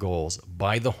and your goals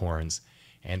by the horns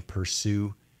and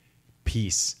pursue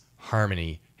peace,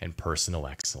 harmony, and personal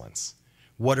excellence.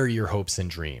 What are your hopes and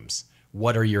dreams?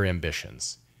 What are your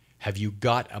ambitions? Have you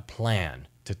got a plan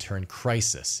to turn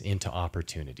crisis into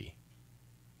opportunity?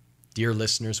 Dear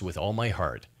listeners, with all my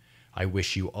heart, I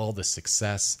wish you all the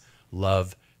success,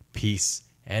 love, peace,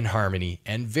 and harmony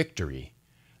and victory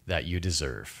that you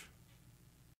deserve.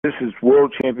 This is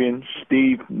World Champion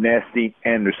Steve Nasty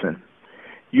Anderson.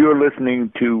 You're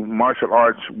listening to Martial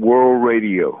Arts World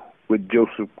Radio with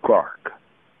Joseph Clark.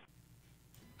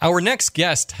 Our next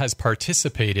guest has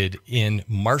participated in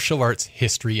martial arts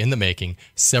history in the making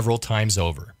several times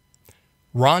over.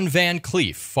 Ron Van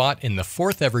Clief fought in the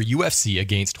fourth ever UFC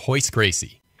against Royce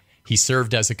Gracie. He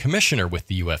served as a commissioner with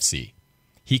the UFC.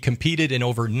 He competed in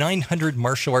over 900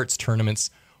 martial arts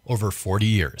tournaments over 40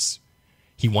 years.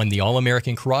 He won the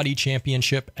All-American Karate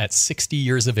Championship at 60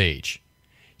 years of age.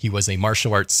 He was a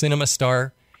martial arts cinema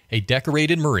star, a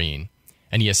decorated Marine,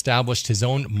 and he established his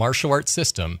own martial arts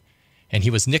system, and he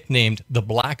was nicknamed the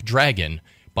Black Dragon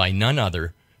by none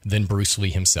other than Bruce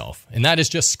Lee himself. And that is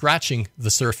just scratching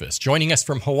the surface. Joining us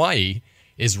from Hawaii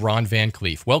is Ron Van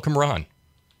Clief. Welcome, Ron.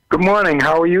 Good morning.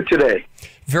 How are you today?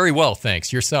 Very well,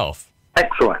 thanks. Yourself?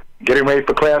 Excellent. Getting ready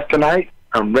for class tonight.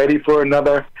 I'm ready for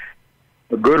a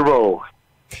good roll.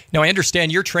 Now, I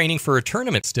understand you're training for a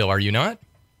tournament still, are you not?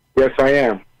 Yes, I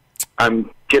am.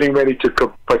 I'm getting ready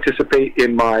to participate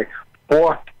in my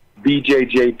fourth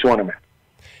BJJ tournament.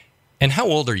 And how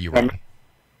old are you, Ron?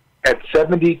 At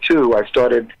 72, I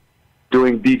started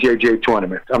doing BJJ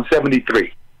tournaments. I'm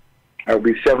 73. I'll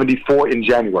be 74 in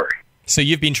January. So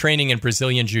you've been training in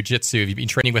Brazilian Jiu-Jitsu. Have you been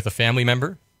training with a family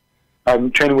member?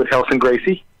 I'm training with Alex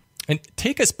Gracie. And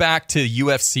take us back to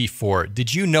UFC 4.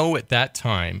 Did you know at that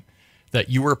time that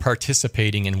you were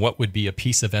participating in what would be a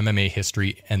piece of MMA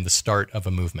history and the start of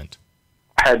a movement?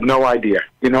 I had no idea.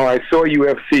 I saw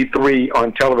UFC 3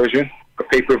 on television, a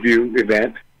pay-per-view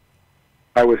event.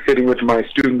 I was sitting with my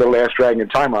student, The Last Dragon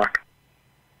Timok,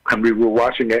 and we were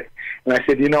watching it. And I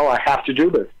said, I have to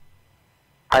do this.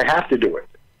 I have to do it.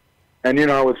 And,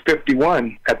 I was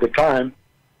 51 at the time,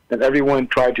 and everyone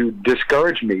tried to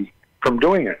discourage me from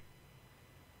doing it.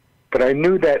 But I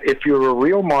knew that if you're a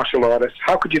real martial artist,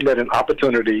 how could you let an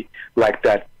opportunity like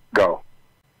that go?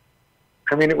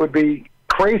 I mean, it would be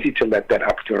crazy to let that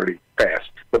opportunity pass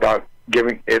without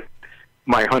giving it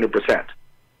my 100%.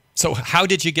 So how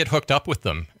did you get hooked up with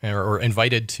them or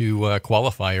invited to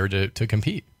qualify or to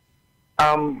compete?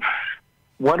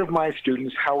 One of my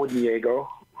students, Howard Niego,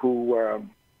 who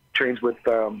trains with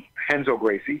Renzo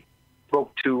Gracie,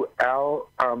 spoke to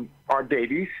Art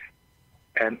Davies,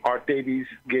 and Art Davies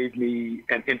gave me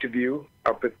an interview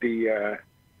up at the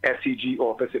SEG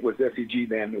office. It was SEG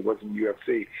then. It wasn't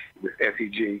UFC. It was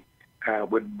SEG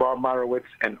with Bob Marowitz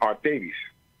and Art Davies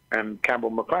and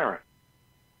Campbell McLaren.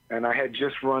 And I had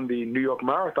just run the New York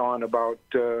Marathon about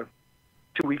 2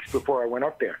 weeks before I went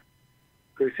up there.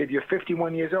 So he said, "You're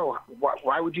 51 years old.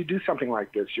 Why would you do something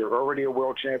like this? You're already a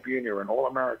world champion. You're an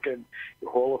All-American.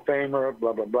 You're a Hall of Famer,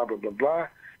 blah, blah, blah, blah, blah, blah.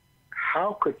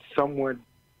 How could someone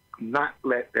not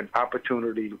let an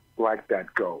opportunity like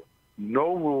that go?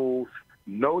 No rules,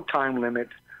 no time limit,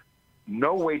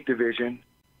 no weight division,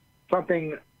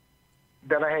 something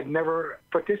that I had never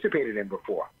participated in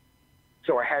before.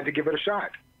 So I had to give it a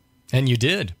shot." And you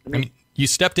did. I mean, you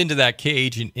stepped into that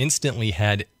cage and instantly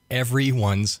had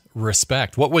everyone's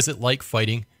respect. What was it like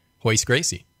fighting Royce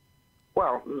Gracie?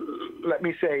 Well, let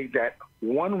me say that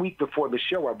 1 week before the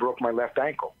show, I broke my left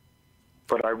ankle.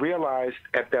 But I realized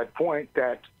at that point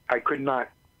that I could not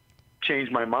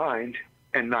change my mind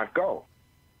and not go.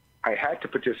 I had to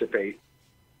participate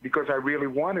because I really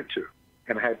wanted to.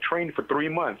 And I had trained for 3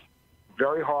 months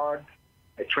very hard.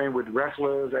 I trained with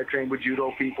wrestlers. I trained with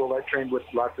judo people. I trained with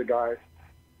lots of guys.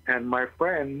 And my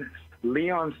friend,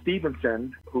 Leon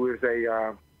Stevenson, who is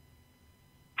a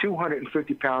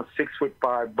 250-pound,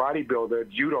 6'5" bodybuilder,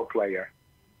 judo player,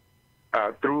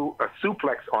 threw a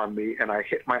suplex on me, and I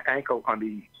hit my ankle on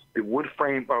the wood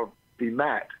frame of the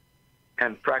mat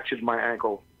and fractured my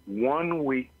ankle 1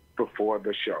 week before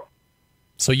the show.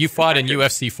 So you fought in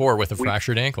UFC 4 with a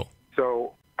fractured ankle.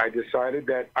 So I decided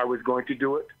that I was going to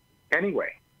do it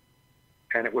anyway.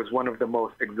 And it was one of the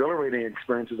most exhilarating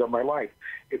experiences of my life.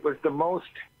 It was the most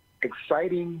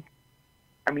exciting.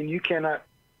 I mean, you cannot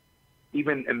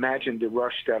even imagine the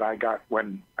rush that I got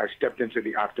when I stepped into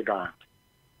the octagon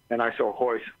and I saw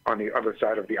Royce on the other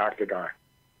side of the octagon.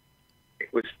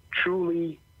 It was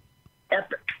truly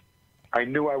epic. I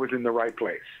knew I was in the right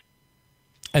place.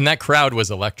 And that crowd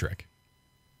was electric.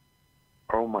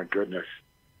 Oh, my goodness.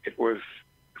 It was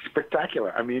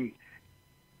spectacular. I mean,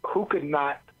 who could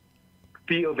not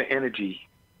feel the energy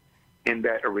in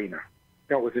that arena?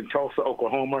 You know, it was in Tulsa,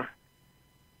 Oklahoma.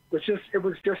 It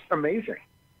was just amazing.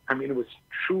 I mean, it was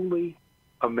truly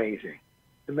amazing.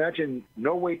 Imagine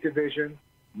no weight division,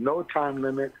 no time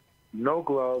limit, no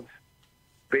gloves,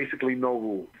 basically no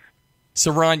rules.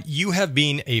 So, Ron, you have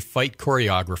been a fight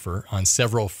choreographer on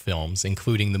several films,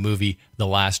 including the movie The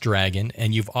Last Dragon,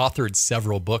 and you've authored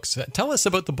several books. Tell us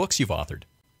about the books you've authored.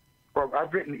 Well,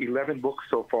 I've written 11 books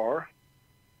so far.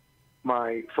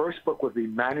 My first book was the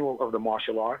Manual of the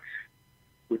Martial Arts,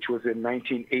 which was in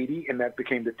 1980, and that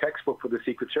became the textbook for the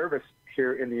Secret Service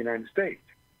here in the United States.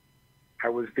 I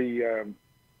was the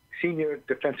senior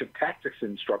defensive tactics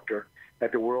instructor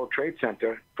at the World Trade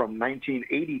Center from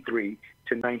 1983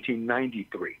 to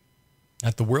 1993.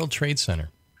 At the World Trade Center?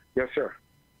 Yes, sir.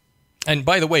 And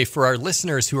by the way, for our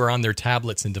listeners who are on their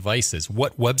tablets and devices,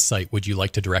 what website would you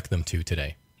like to direct them to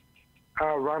today?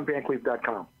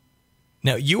 RonVanCleef.com.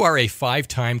 Now, you are a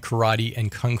 5-time karate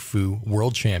and kung fu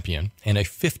world champion and a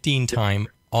 15-time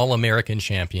All-American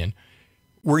champion.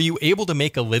 Were you able to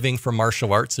make a living from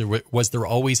martial arts, or was there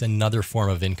always another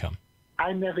form of income?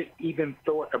 I never even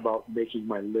thought about making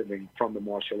my living from the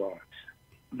martial arts.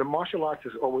 The martial arts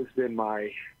has always been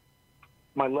my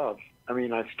love. I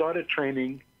mean, I started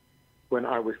training when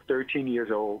I was 13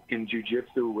 years old in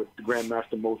jiu-jitsu with the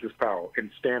Grandmaster Moses Powell in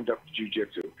stand-up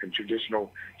jiu-jitsu, in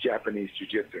traditional Japanese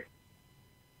jiu-jitsu.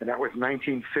 And that was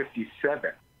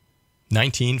 1957.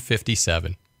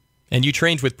 1957. And you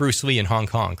trained with Bruce Lee in Hong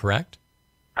Kong, correct?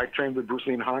 I trained with Bruce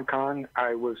Lee in Hong Kong.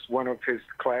 I was one of his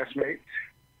classmates.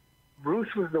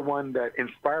 Bruce was the one that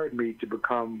inspired me to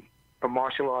become a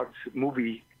martial arts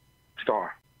movie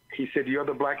star. He said, "You're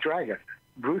the Black Dragon."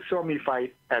 Bruce saw me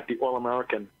fight at the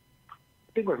All-American,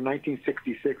 I think it was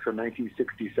 1966 or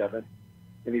 1967.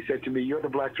 And he said to me, "You're the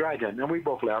Black Dragon." And we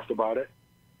both laughed about it.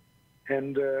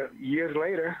 And years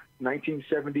later,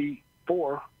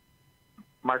 1974,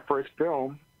 my first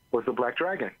film was The Black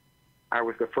Dragon. I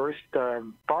was the first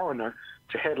foreigner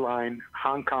to headline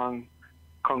Hong Kong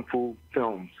Kung Fu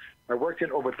films. I worked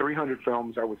in over 300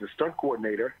 films. I was a stunt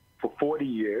coordinator for 40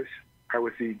 years. I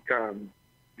was the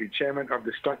chairman of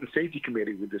the Stunt and Safety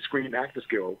Committee with the Screen Actors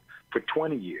Guild for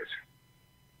 20 years.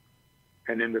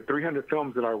 And in the 300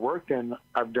 films that I worked in,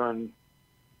 I've done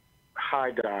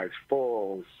high dives,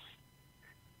 falls,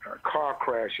 car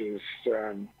crashes.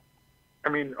 I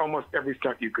mean, almost every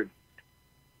stunt you could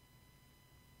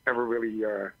ever really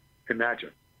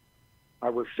imagine. I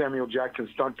was Samuel Jackson's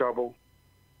stunt double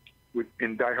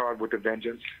in Die Hard with a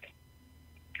Vengeance.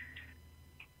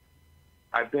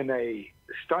 I've been a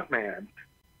stuntman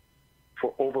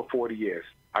for over 40 years.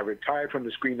 I retired from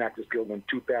the Screen Actors Guild in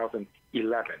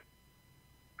 2011.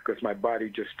 because my body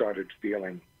just started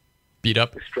feeling beat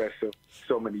up, the stress of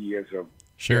so many years of.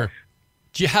 Sure. Yes.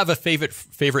 Do you have a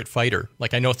favorite fighter?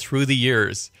 Like, I know through the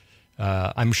years,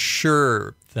 I'm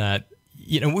sure that,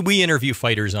 we interview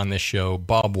fighters on this show.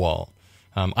 Bob Wall.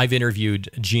 I've interviewed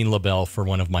Gene LaBelle for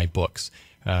one of my books.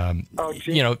 Gene,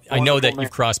 I know that man.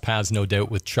 you've crossed paths, no doubt,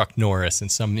 with Chuck Norris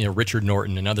and some, Richard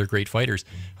Norton and other great fighters.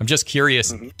 I'm just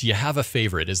curious, do you have a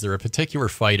favorite? Is there a particular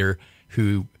fighter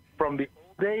who... From the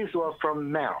old days or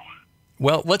from now?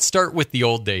 Well, let's start with the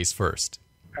old days first.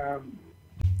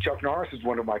 Chuck Norris is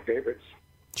one of my favorites.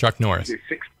 Chuck Norris. He's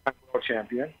a 6-time world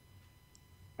champion.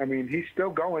 I mean, he's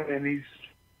still going, and he's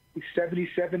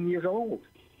 77 years old.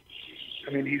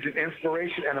 I mean, he's an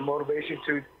inspiration and a motivation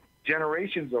to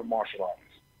generations of martial artists.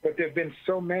 But there have been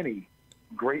so many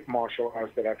great martial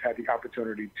artists that I've had the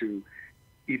opportunity to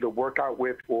either work out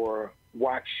with or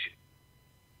watch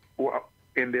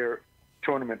in their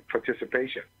tournament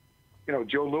participation.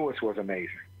 Joe Louis was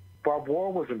amazing. Bob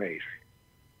Wall was amazing.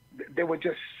 There were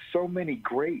just so many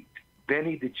great.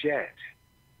 Benny the Jet,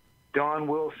 Don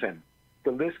Wilson.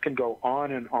 The list can go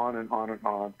on and on and on and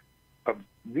on of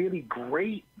really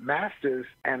great masters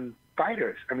and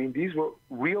fighters. I mean, these were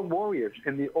real warriors.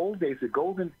 In the old days, the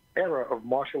golden era of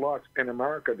martial arts in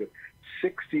America, the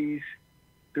 60s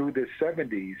through the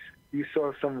 70s, you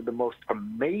saw some of the most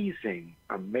amazing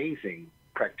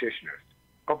practitioners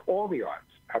of all the arts.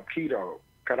 Aikido,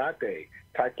 Karate,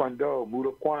 Tae Kwon Do,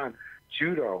 Muay Thai,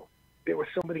 Judo. There were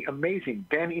so many amazing.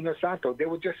 Dan Inosanto. There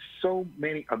were just so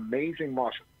many amazing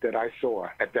martial that I saw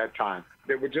at that time.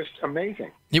 They were just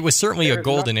amazing. It was certainly a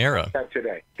golden era. Like that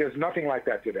today. There's nothing like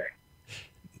that today.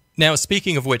 Now,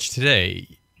 speaking of which,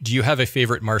 today, do you have a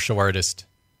favorite martial artist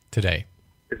today?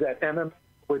 Is that MMA?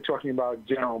 We're talking about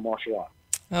general martial arts.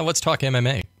 Let's talk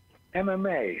MMA.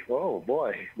 MMA. Oh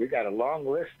boy, we got a long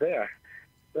list there.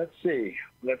 Let's see.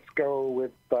 Let's go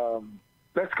with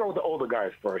the older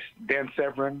guys first. Dan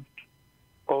Severn,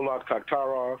 Oleg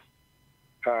Taktarov,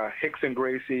 Rickson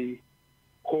Gracie,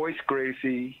 Royce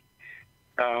Gracie,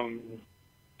 Don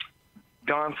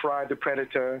Fry the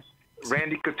Predator,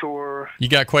 Randy Couture. You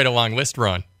got quite a long list,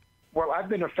 Ron. Well, I've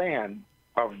been a fan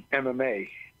of MMA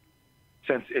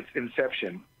since its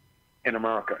inception in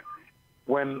America.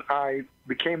 When I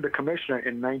became the commissioner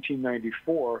in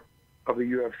 1994 of the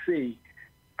UFC,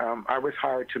 I was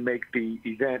hired to make the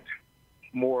event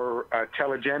more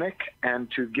telegenic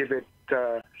and to give it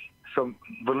some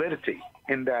validity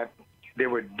in that there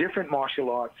were different martial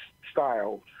arts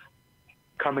styles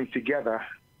coming together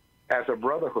as a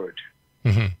brotherhood.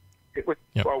 Mm-hmm. It was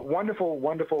a wonderful,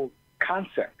 wonderful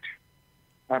concept.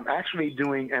 I'm actually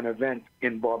doing an event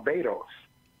in Barbados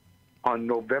on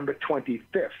November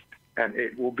 25th, and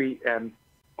it will be an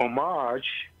homage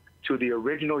to the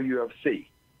original UFC.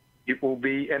 It will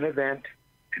be an event,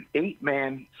 an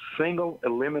 8-man single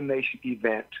elimination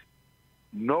event,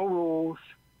 no rules,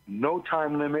 no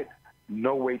time limit,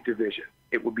 no weight division.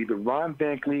 It will be the Ron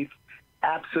Van Clief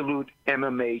Absolute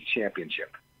MMA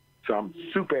Championship. So I'm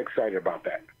super excited about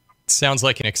that. Sounds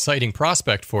like an exciting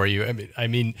prospect for you. I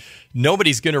mean,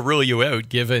 nobody's going to rule you out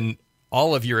given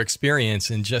all of your experience,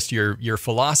 and just your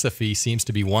philosophy seems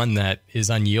to be one that is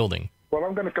unyielding. Well,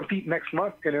 I'm going to compete next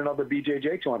month in another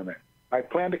BJJ tournament. I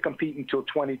plan to compete until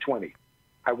 2020.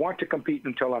 I want to compete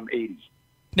until I'm 80.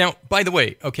 Now, by the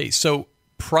way, okay, so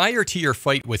prior to your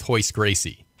fight with Royce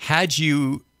Gracie, had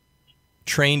you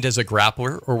trained as a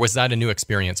grappler, or was that a new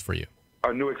experience for you?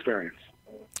 A new experience.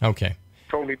 Okay.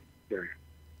 Totally new experience.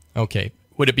 Okay.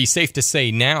 Would it be safe to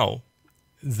say now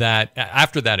that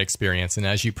after that experience and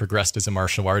as you progressed as a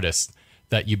martial artist,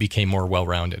 that you became more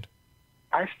well-rounded?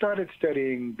 I started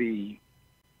studying the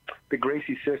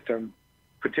Gracie system,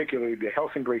 particularly the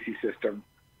Rickson Gracie system,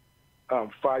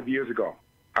 5 years ago.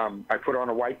 I put on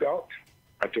a white belt.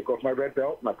 I took off my red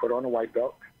belt and I put on a white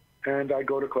belt. And I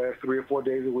go to class 3 or 4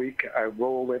 days a week. I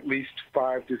roll at least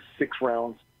 5 to 6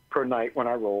 rounds per night when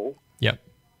I roll. Yep.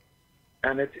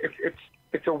 And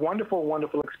it's a wonderful,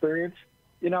 wonderful experience.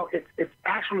 You know, it's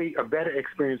actually a better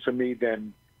experience for me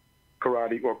than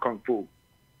karate or kung fu,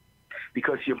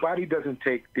 because your body doesn't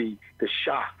take the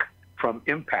shock from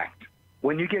impact.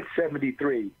 When you get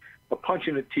 73, a punch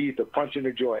in the teeth, a punch in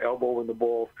the jaw, elbow in the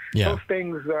balls, those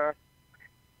things,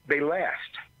 they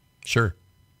last. Sure.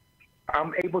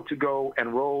 I'm able to go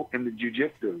and roll in the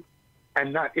jiu-jitsu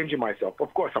and not injure myself.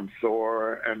 Of course, I'm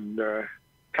sore and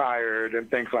tired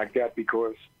and things like that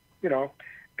because, you know,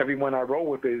 everyone I roll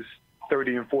with is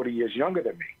 30 and 40 years younger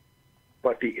than me.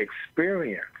 But the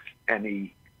experience and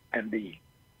the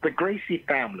Gracie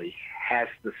family has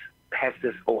this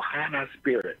Ohana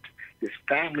spirit, this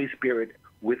family spirit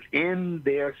within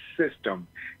their system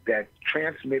that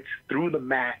transmits through the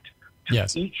mat to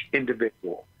each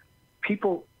individual.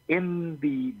 People in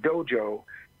the dojo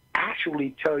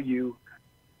actually tell you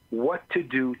what to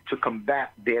do to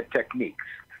combat their techniques,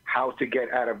 how to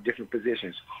get out of different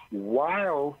positions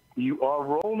while you are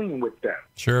rolling with them.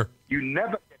 Sure. You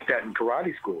never get that in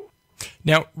karate school.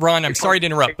 Now, Ron, I'm sorry to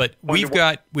interrupt, but we've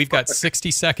got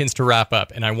 60 seconds to wrap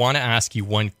up, and I want to ask you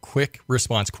one quick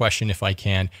response question, if I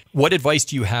can. What advice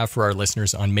do you have for our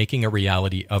listeners on making a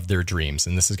reality of their dreams?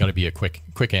 And this is going to be a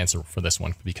quick answer for this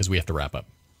one because we have to wrap up.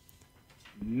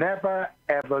 Never,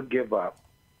 ever give up.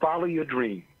 Follow your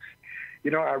dreams.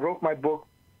 You know, I wrote my book,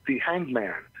 The Hanged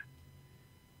Man.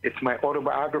 It's my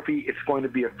autobiography. It's going to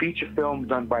be a feature film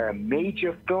done by a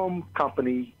major film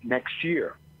company next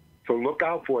year. So look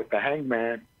out for it, The Hanged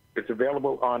Man. It's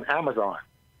available on Amazon.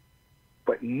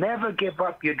 But never give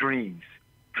up your dreams.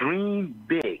 Dream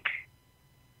big.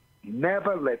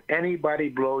 Never let anybody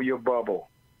blow your bubble.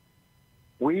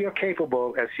 We are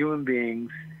capable as human beings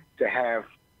to have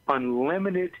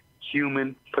unlimited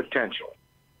human potential.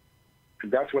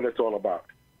 And that's what it's all about.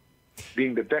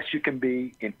 Being the best you can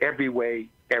be in every way,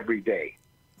 every day.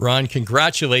 Ron,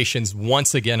 congratulations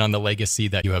once again on the legacy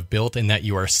that you have built and that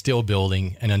you are still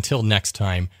building. And until next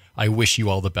time, I wish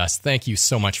you all the best. Thank you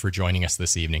so much for joining us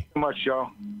this evening. Thank you so much, Joe.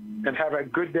 And have a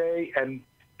good day and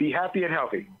be happy and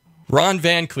healthy. Ron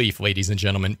Van Clief, ladies and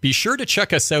gentlemen. Be sure to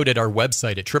check us out at our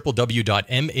website at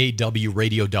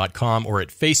www.mawradio.com or at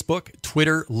Facebook,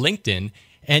 Twitter, LinkedIn,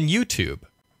 and YouTube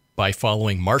by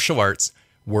following Martial Arts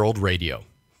World Radio.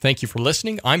 Thank you for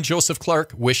listening. I'm Joseph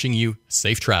Clark, wishing you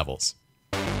safe travels.